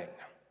living.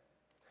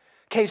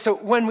 Okay, so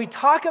when we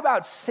talk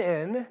about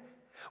sin,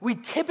 we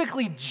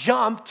typically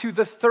jump to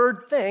the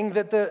third thing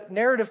that the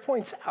narrative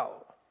points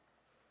out.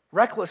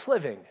 Reckless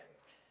living.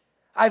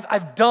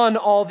 I've done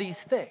all these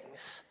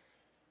things.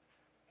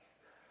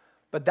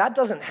 But that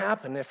doesn't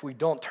happen if we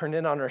don't turn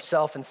in on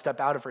ourselves and step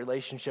out of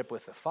relationship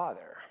with the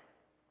Father.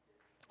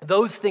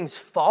 Those things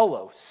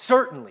follow,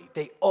 certainly.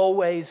 They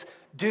always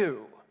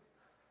do.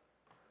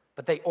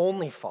 But they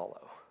only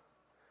follow.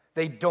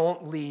 They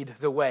don't lead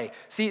the way.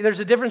 See, there's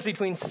a difference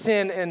between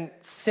sin and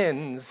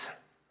sins.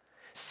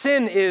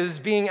 Sin is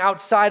being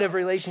outside of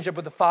relationship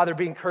with the Father,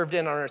 being curved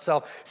in on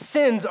ourselves.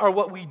 Sins are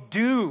what we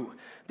do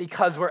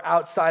because we're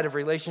outside of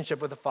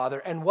relationship with the Father.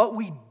 And what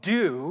we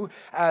do,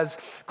 as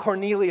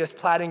Cornelius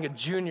Plattinger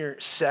Jr.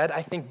 said,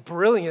 I think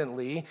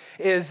brilliantly,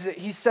 is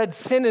he said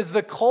sin is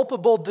the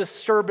culpable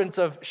disturbance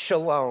of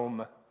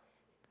shalom.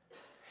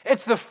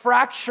 It's the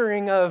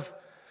fracturing of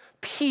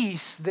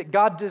peace that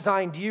God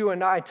designed you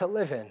and I to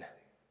live in.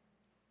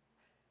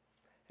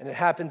 And it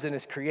happens in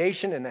his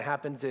creation, and it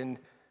happens in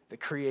the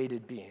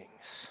created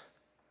beings.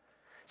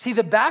 See,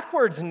 the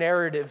backwards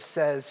narrative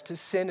says to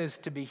sin is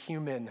to be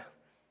human.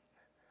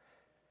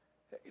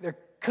 There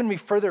couldn't be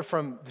further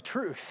from the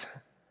truth.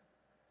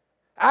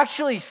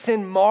 Actually,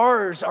 sin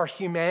mars our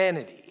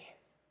humanity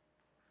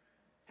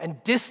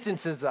and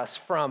distances us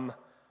from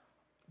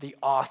the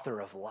author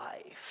of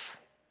life.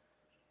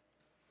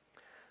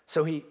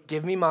 So he,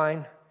 give me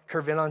mine,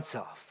 curve in on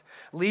self,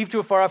 leave to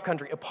a far-off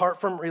country, apart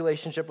from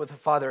relationship with the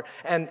Father,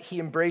 and he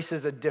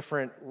embraces a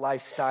different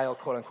lifestyle,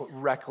 quote-unquote,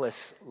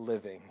 reckless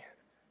living.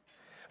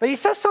 But he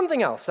says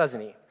something else, doesn't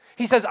he?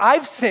 He says,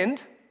 I've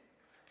sinned,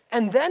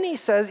 and then he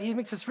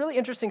makes this really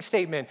interesting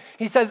statement.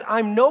 He says,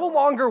 I'm no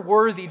longer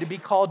worthy to be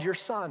called your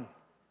son.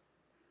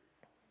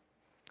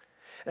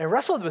 And I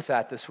wrestled with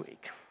that this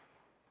week.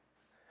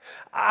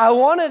 I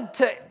wanted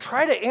to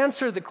try to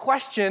answer the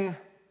question,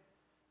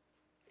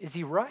 is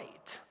he right?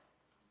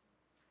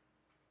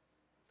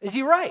 Is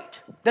he right?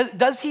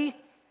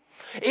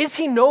 Is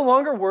he no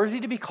longer worthy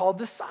to be called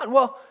the son?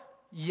 Well,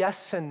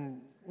 yes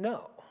and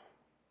no.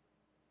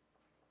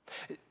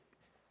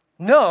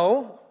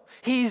 No,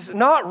 he's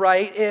not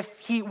right if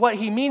what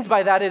he means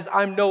by that is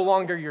I'm no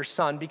longer your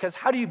son, because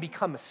how do you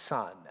become a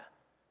son?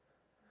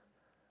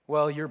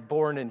 Well, you're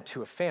born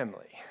into a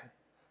family.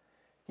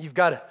 You've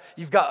got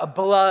a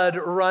blood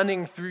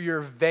running through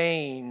your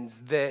veins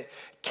that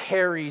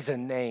carries a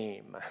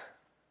name.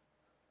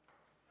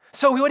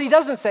 So what he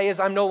doesn't say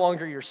is, I'm no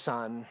longer your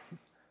son.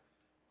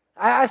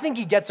 I think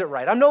he gets it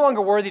right. I'm no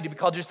longer worthy to be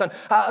called your son.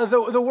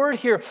 The word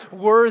here,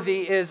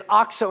 worthy, is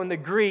oxo in the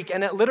Greek,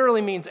 and it literally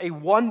means a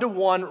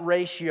 1-to-1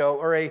 ratio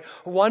or a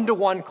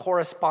 1-to-1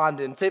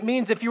 correspondence. It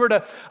means if you were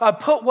to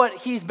put what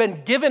he's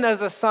been given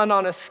as a son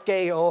on a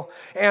scale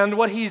and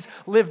what he's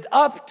lived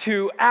up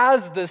to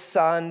as the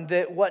son,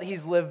 that what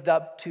he's lived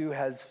up to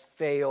has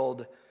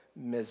failed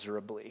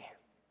miserably.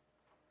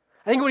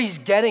 I think what he's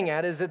getting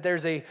at is that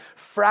there's a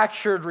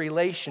fractured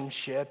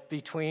relationship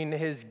between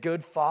his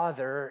good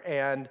father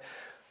and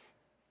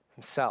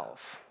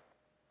himself.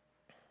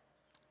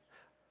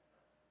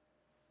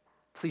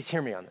 Please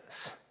hear me on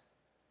this.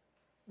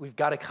 We've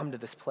got to come to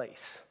this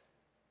place.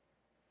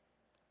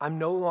 I'm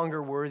no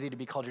longer worthy to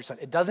be called your son.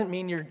 It doesn't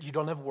mean you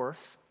don't have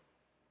worth.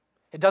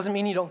 It doesn't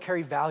mean you don't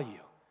carry value.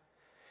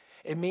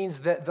 It means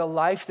that the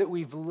life that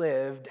we've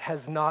lived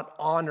has not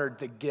honored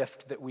the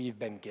gift that we've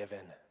been given.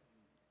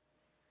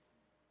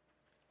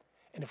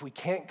 And if we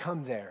can't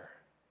come there,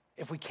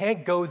 if we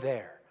can't go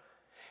there,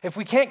 if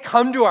we can't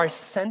come to our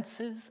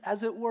senses,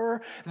 as it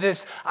were,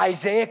 this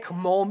Isaiah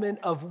moment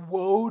of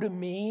woe to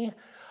me,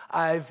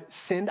 I've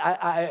sinned,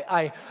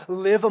 I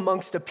live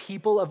amongst a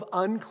people of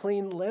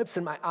unclean lips,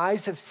 and my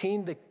eyes have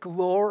seen the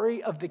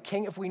glory of the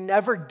King. If we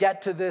never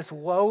get to this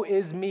woe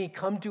is me,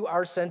 come to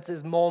our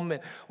senses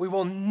moment, we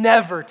will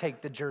never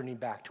take the journey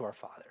back to our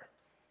Father.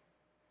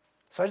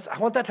 So I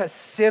want that to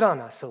sit on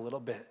us a little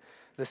bit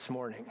this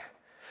morning.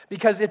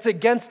 Because it's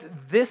against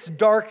this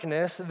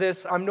darkness,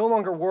 this I'm no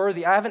longer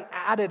worthy, I haven't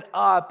added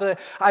up,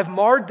 I've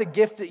marred the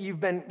gift that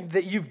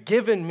you've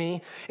given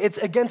me. It's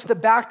against the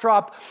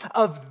backdrop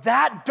of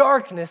that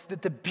darkness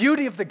that the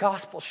beauty of the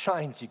gospel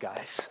shines, you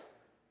guys.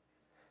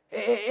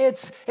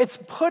 It's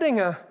putting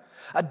a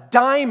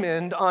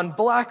diamond on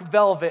black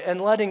velvet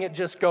and letting it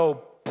just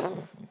go.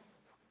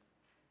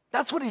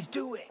 That's what he's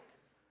doing.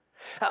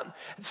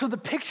 So the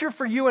picture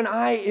for you and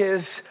I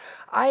is,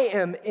 I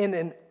am in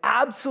an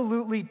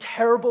absolutely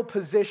terrible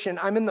position.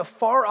 I'm in the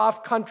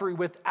far-off country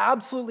with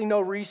absolutely no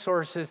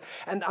resources,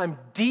 and I'm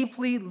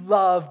deeply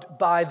loved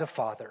by the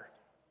Father.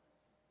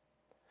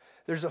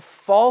 There's a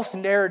false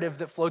narrative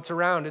that floats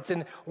around. It's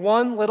in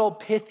one little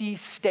pithy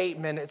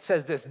statement. It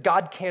says this: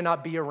 God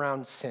cannot be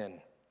around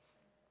sin.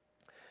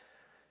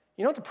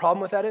 You know what the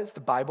problem with that is? The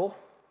Bible.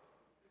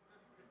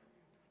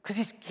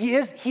 Because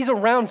he's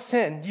around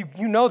sin.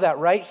 You know that,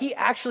 right? He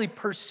actually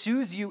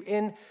pursues you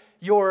in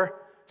your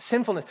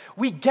sinfulness.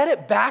 We get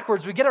it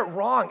backwards. We get it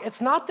wrong.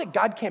 It's not that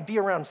God can't be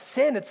around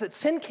sin. It's that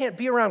sin can't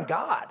be around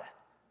God.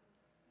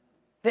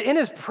 That in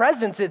his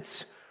presence,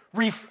 it's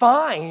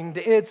refined.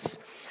 It's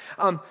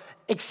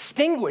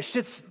extinguished.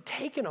 It's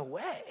taken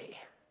away.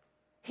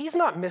 He's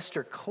not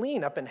Mr.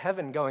 Clean up in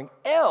heaven going,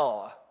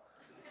 ew.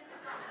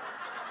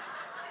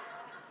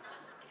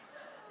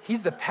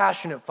 He's the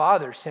passionate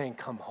Father saying,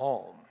 come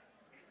home.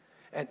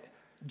 And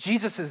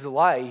Jesus'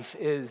 life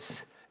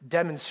is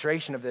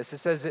demonstration of this. It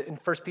says in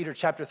 1 Peter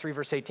chapter 3,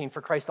 verse 18,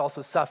 for Christ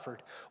also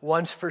suffered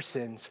once for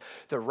sins,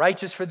 the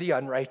righteous for the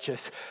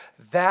unrighteous,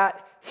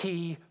 that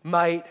he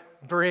might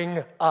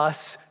bring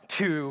us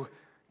to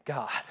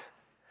God.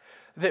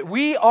 That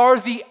we are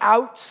the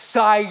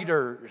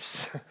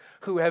outsiders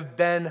who have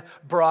been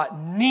brought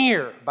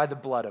near by the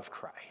blood of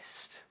Christ.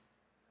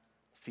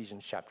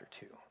 Ephesians chapter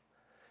 2.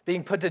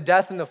 Being put to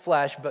death in the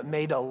flesh, but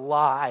made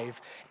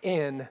alive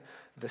in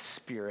the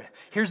Spirit.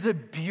 Here's the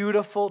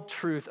beautiful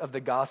truth of the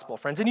gospel,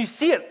 friends. And you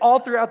see it all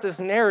throughout this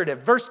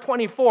narrative. Verse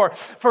 24,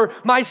 for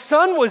my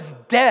son was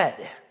dead,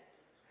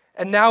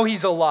 and now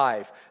he's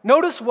alive.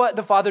 Notice what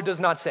the Father does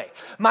not say.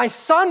 My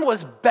son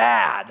was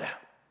bad,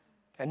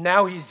 and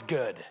now he's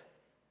good.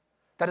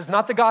 That is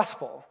not the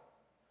gospel.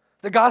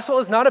 The gospel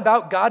is not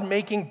about God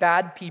making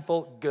bad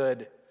people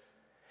good.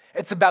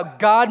 It's about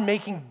God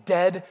making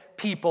dead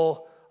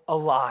people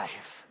alive.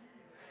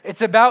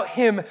 It's about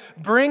him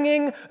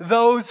bringing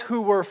those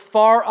who were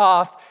far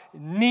off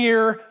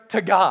near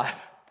to God.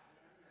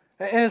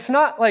 And it's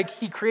not like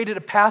he created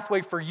a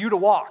pathway for you to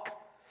walk.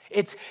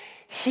 It's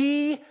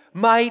he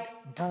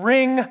might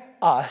bring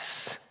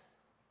us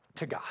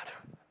to God.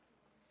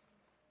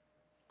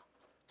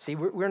 See,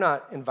 we're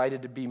not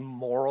invited to be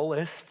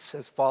moralists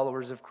as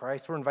followers of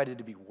Christ. We're invited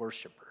to be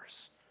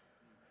worshipers.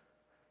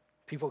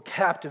 People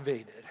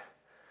captivated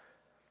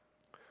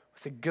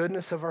with the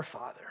goodness of our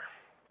Father.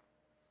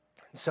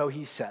 And so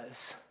he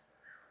says,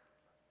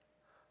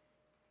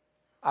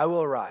 I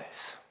will arise.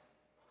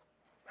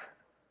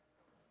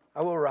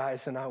 I will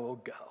rise and I will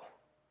go.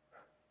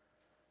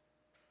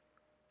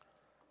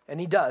 And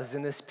he does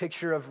in this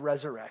picture of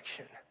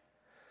resurrection.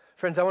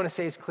 Friends, I want to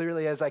say as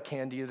clearly as I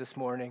can to you this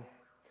morning,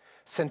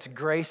 since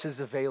grace is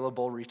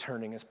available,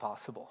 returning is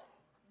possible.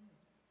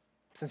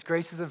 Since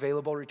grace is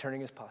available,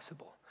 returning is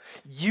possible.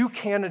 You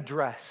can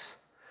address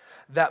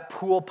that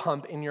pool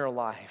pump in your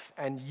life,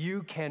 and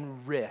you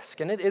can risk,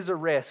 and it is a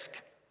risk.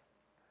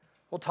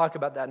 We'll talk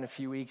about that in a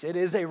few weeks. It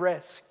is a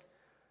risk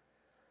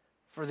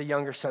for the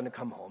younger son to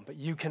come home, but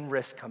you can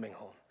risk coming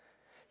home.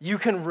 You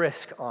can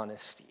risk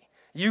honesty.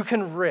 You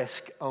can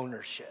risk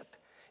ownership.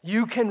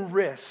 You can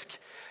risk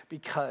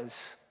because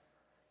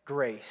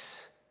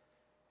grace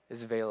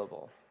is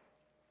available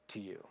to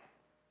you.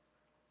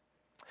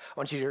 I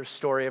want you to hear a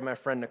story of my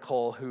friend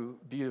Nicole, who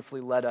beautifully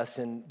led us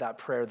in that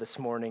prayer this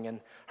morning. And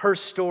her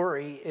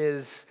story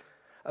is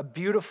a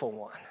beautiful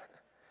one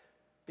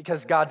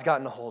because God's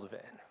gotten a hold of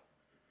it.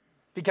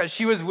 Because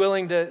she was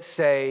willing to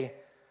say,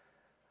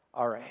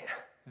 all right,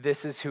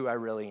 this is who I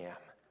really am.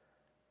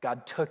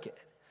 God took it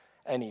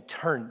and he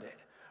turned it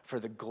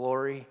for the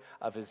glory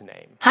of his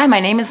name. Hi,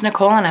 my name is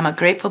Nicole and I'm a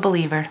grateful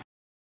believer.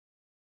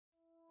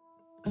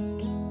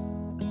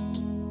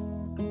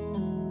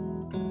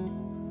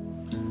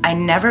 I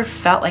never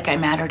felt like I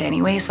mattered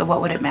anyway, so what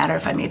would it matter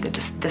if I made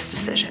this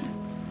decision?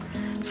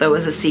 So it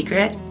was a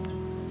secret,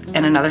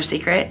 and another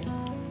secret,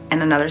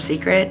 and another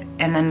secret,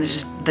 and then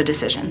the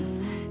decision.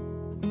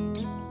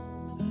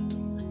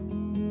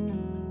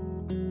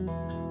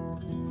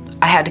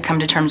 I had to come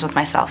to terms with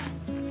myself.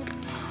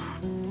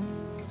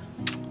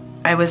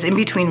 I was in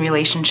between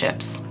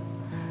relationships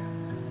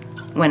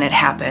when it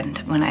happened,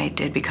 when I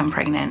did become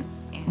pregnant.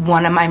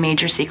 One of my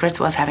major secrets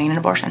was having an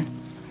abortion.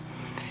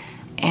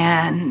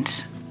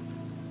 And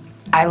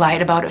I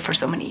lied about it for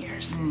so many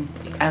years.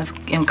 I was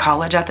in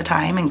college at the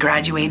time and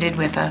graduated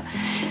with a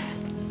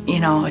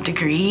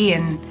degree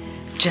and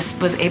just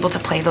was able to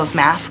play those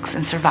masks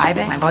and survive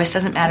it. My voice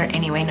doesn't matter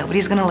anyway.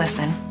 Nobody's gonna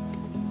listen.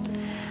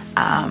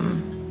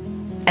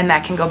 And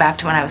that can go back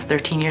to when I was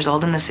 13 years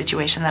old in the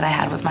situation that I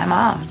had with my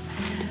mom,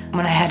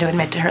 when I had to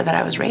admit to her that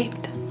I was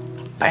raped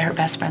by her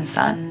best friend's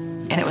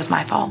son, and it was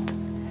my fault.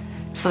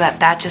 So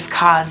that just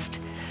caused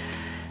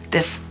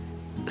this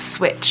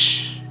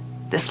switch,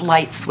 this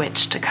light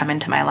switch to come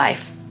into my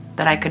life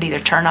that I could either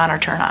turn on or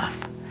turn off.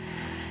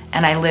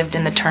 And I lived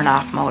in the turn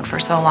off mode for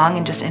so long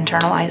and just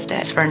internalized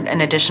it. For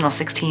an additional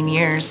 16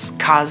 years,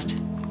 caused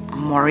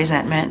more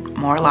resentment,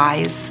 more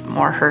lies,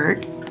 more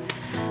hurt,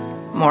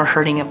 more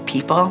hurting of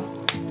people,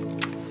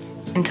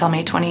 until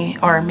May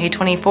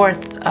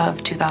 24th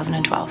of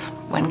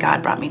 2012, when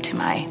God brought me to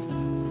my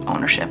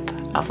ownership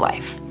of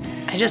life.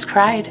 I just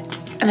cried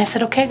and I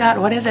said, okay, God,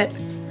 what is it?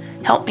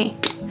 Help me.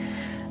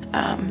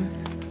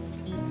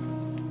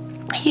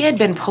 He had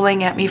been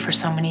pulling at me for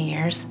so many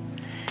years.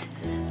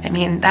 I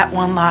mean, that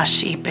one lost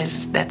sheep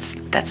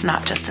that's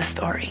not just a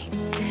story.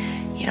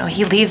 You know,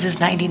 he leaves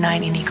his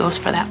 99 and he goes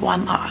for that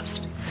one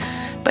lost.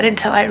 But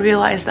until I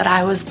realized that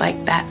I was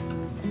like that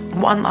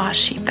one lost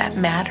sheep that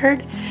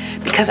mattered,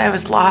 because I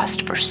was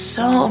lost for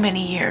so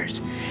many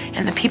years,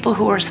 and the people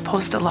who were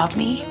supposed to love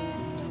me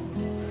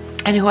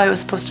and who I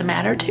was supposed to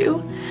matter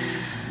to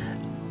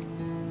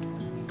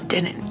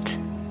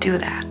didn't do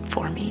that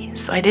for me.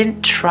 So I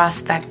didn't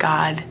trust that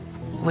God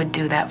would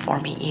do that for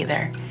me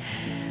either.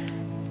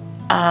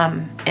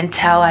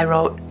 Until I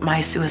wrote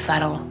my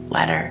suicidal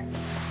letter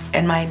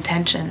and my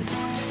intentions.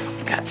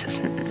 God says,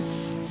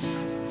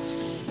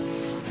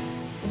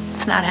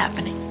 it's not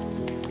happening.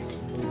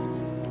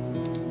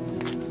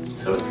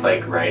 So it's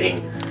like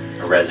writing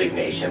a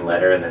resignation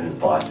letter and then the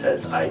boss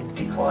says, I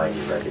decline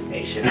your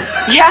resignation.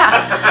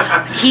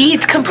 Yeah, he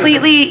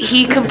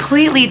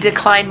completely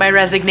declined my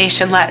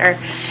resignation letter.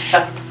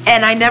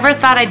 And I never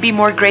thought I'd be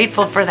more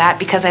grateful for that,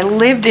 because I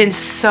lived in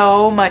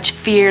so much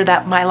fear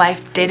that my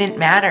life didn't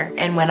matter.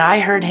 And when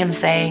I heard him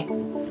say,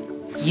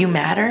 you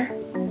matter,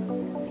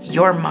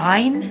 you're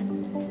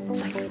mine, it's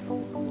like,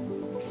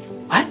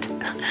 what?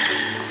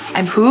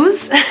 I'm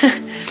whose?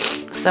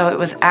 So it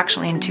was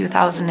actually in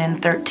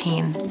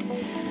 2013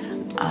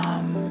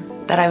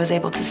 that I was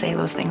able to say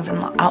those things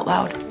out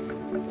loud,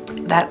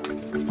 that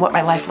what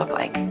my life looked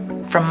like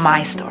from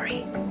my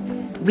story.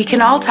 We can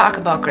all talk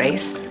about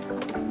grace.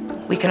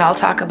 We can all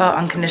talk about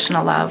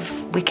unconditional love.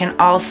 We can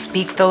all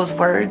speak those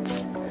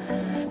words,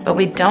 but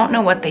we don't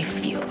know what they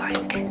feel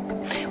like.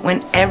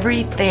 When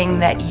everything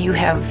that you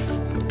have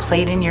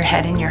played in your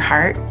head and your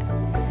heart,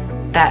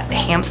 that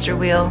hamster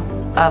wheel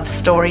of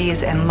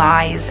stories and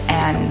lies,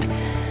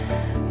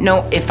 and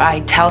no, if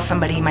I tell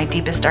somebody my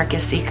deepest,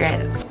 darkest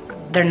secret,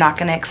 they're not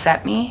gonna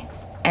accept me.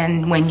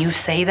 And when you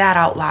say that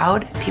out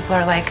loud, people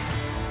are like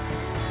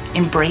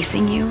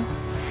embracing you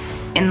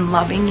and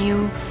loving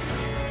you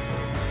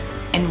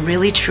and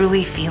really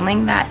truly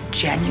feeling that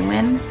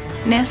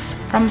genuineness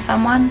from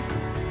someone.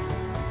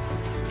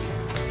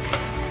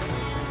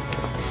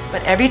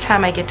 But every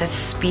time I get to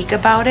speak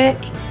about it,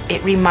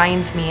 it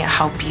reminds me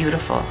how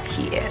beautiful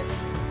he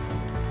is.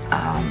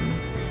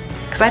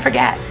 'Cause I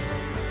forget.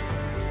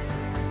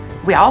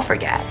 We all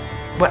forget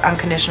what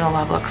unconditional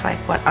love looks like,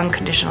 what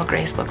unconditional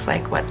grace looks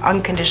like, what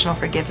unconditional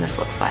forgiveness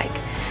looks like.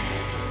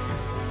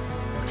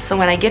 So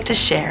when I get to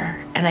share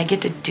and I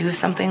get to do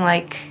something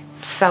like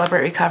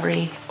Celebrate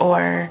Recovery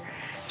or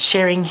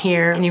sharing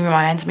here, and he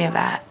reminds me of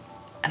that,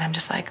 and I'm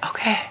just like,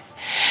 okay,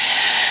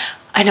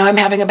 I know I'm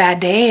having a bad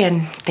day,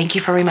 and thank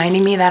you for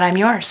reminding me that I'm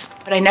yours.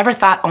 But I never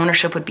thought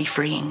ownership would be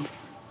freeing.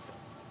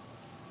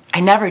 I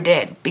never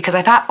did, because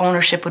I thought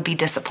ownership would be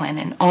discipline,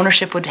 and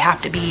ownership would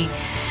have to be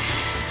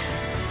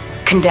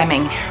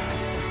condemning.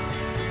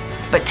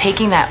 But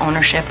taking that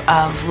ownership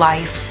of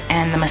life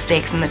and the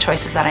mistakes and the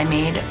choices that I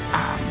made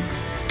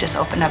just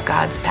opened up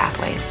God's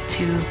pathways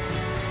to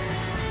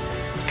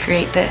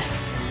create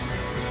this.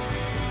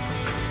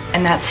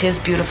 And that's his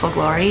beautiful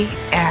glory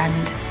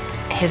and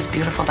his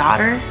beautiful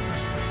daughter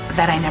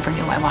that I never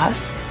knew I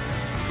was.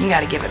 You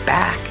gotta give it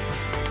back.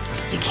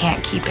 You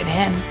can't keep it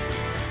in.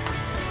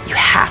 You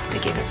have to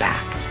give it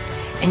back.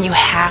 And you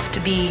have to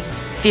be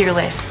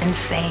fearless in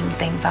saying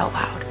things out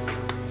loud.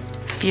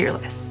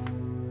 Fearless.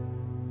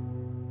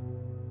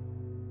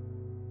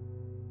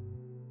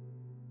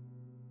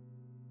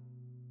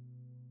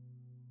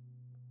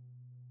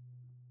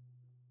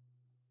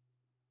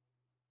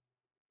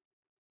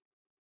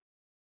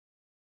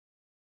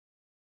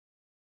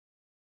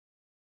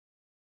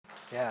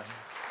 Yeah.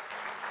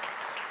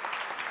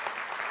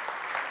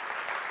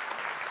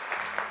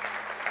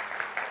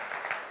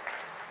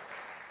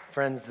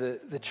 Friends,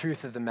 the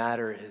truth of the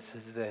matter is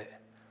that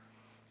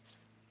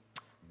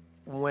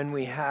when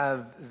we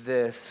have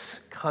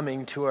this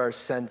coming to our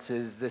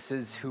senses, this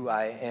is who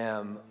I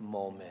am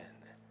moment,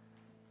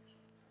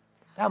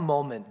 that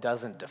moment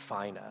doesn't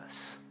define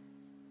us.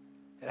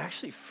 It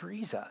actually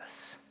frees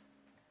us.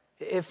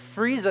 It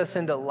frees us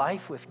into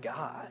life with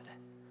God.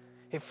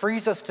 It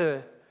frees us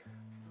to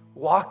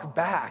walk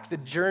back the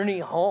journey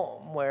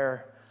home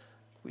where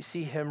we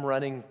see him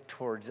running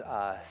towards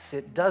us.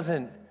 It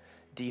doesn't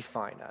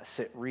define us,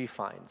 it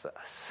refines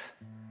us.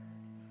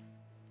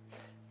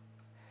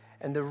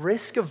 And the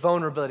risk of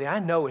vulnerability, I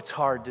know it's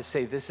hard to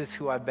say this is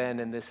who I've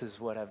been and this is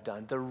what I've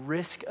done. The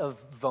risk of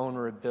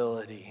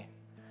vulnerability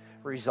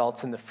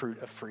results in the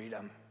fruit of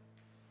freedom.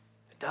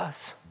 It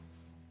does.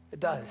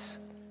 It does.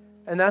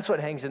 And that's what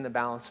hangs in the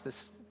balance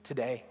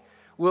today.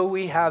 Will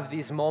we have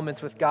these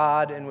moments with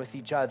God and with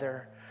each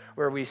other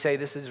where we say,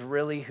 this is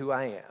really who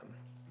I am,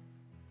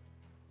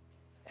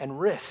 and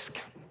risk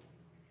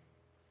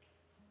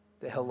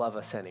that he'll love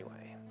us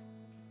anyway?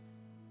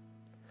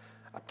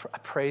 I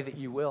pray that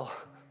you will,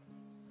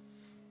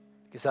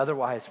 because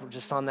otherwise we're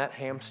just on that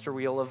hamster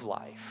wheel of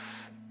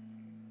life.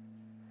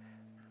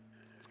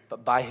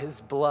 But by his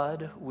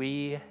blood,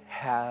 we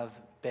have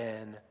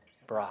been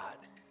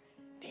brought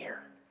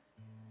near.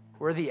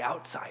 We're the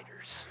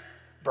outsiders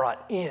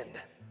brought in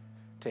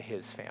to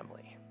his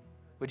family.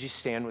 Would you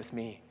stand with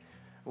me?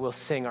 We'll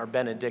sing our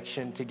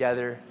benediction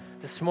together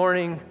this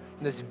morning,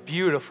 this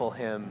beautiful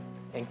hymn,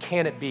 and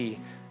can it be?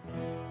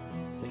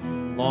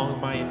 Sing, long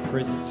my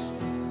imprisoned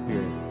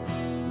spirit.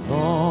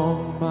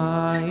 Long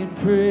my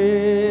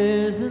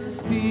imprisoned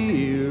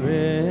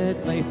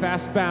spirit lay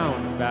fast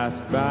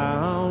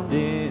bound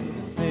in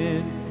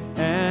sin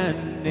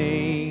and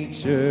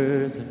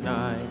nature's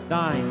night.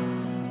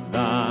 Thine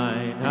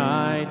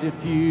eye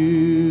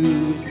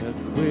diffused a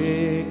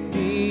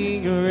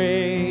quickening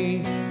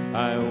ray.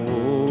 I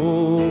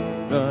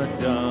woke the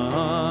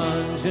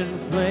dungeon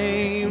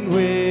flamed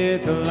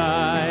with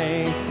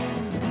light.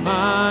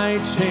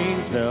 My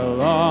chains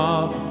fell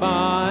off,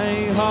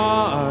 my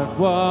heart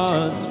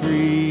was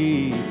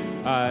free.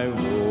 I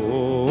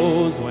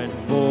rose, went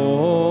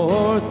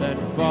forth, and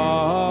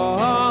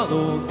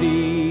followed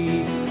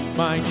thee.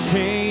 My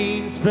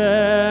chains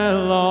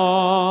fell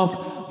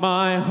off,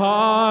 my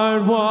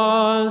heart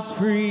was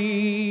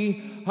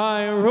free.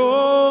 I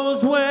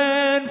rose,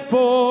 went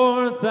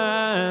forth,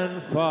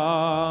 and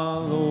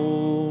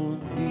followed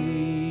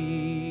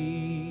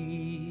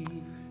thee.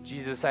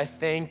 Jesus, I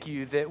thank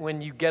you that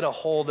when you get a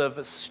hold of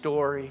a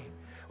story,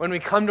 when we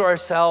come to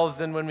ourselves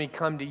and when we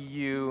come to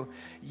you,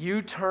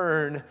 you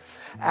turn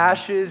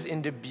ashes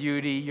into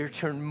beauty, you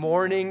turn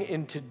mourning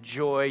into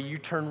joy, you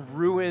turn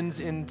ruins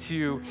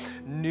into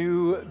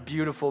new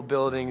beautiful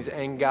buildings.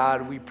 And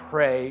God, we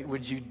pray,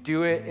 would you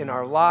do it in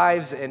our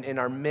lives and in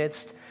our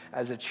midst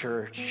as a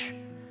church?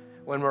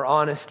 When we're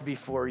honest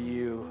before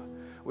you,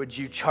 would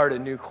you chart a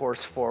new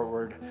course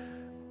forward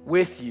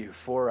with you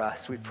for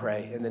us, we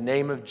pray, in the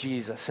name of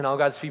Jesus. And all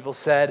God's people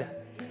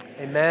said,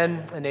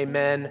 amen and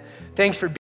amen. Thanks for being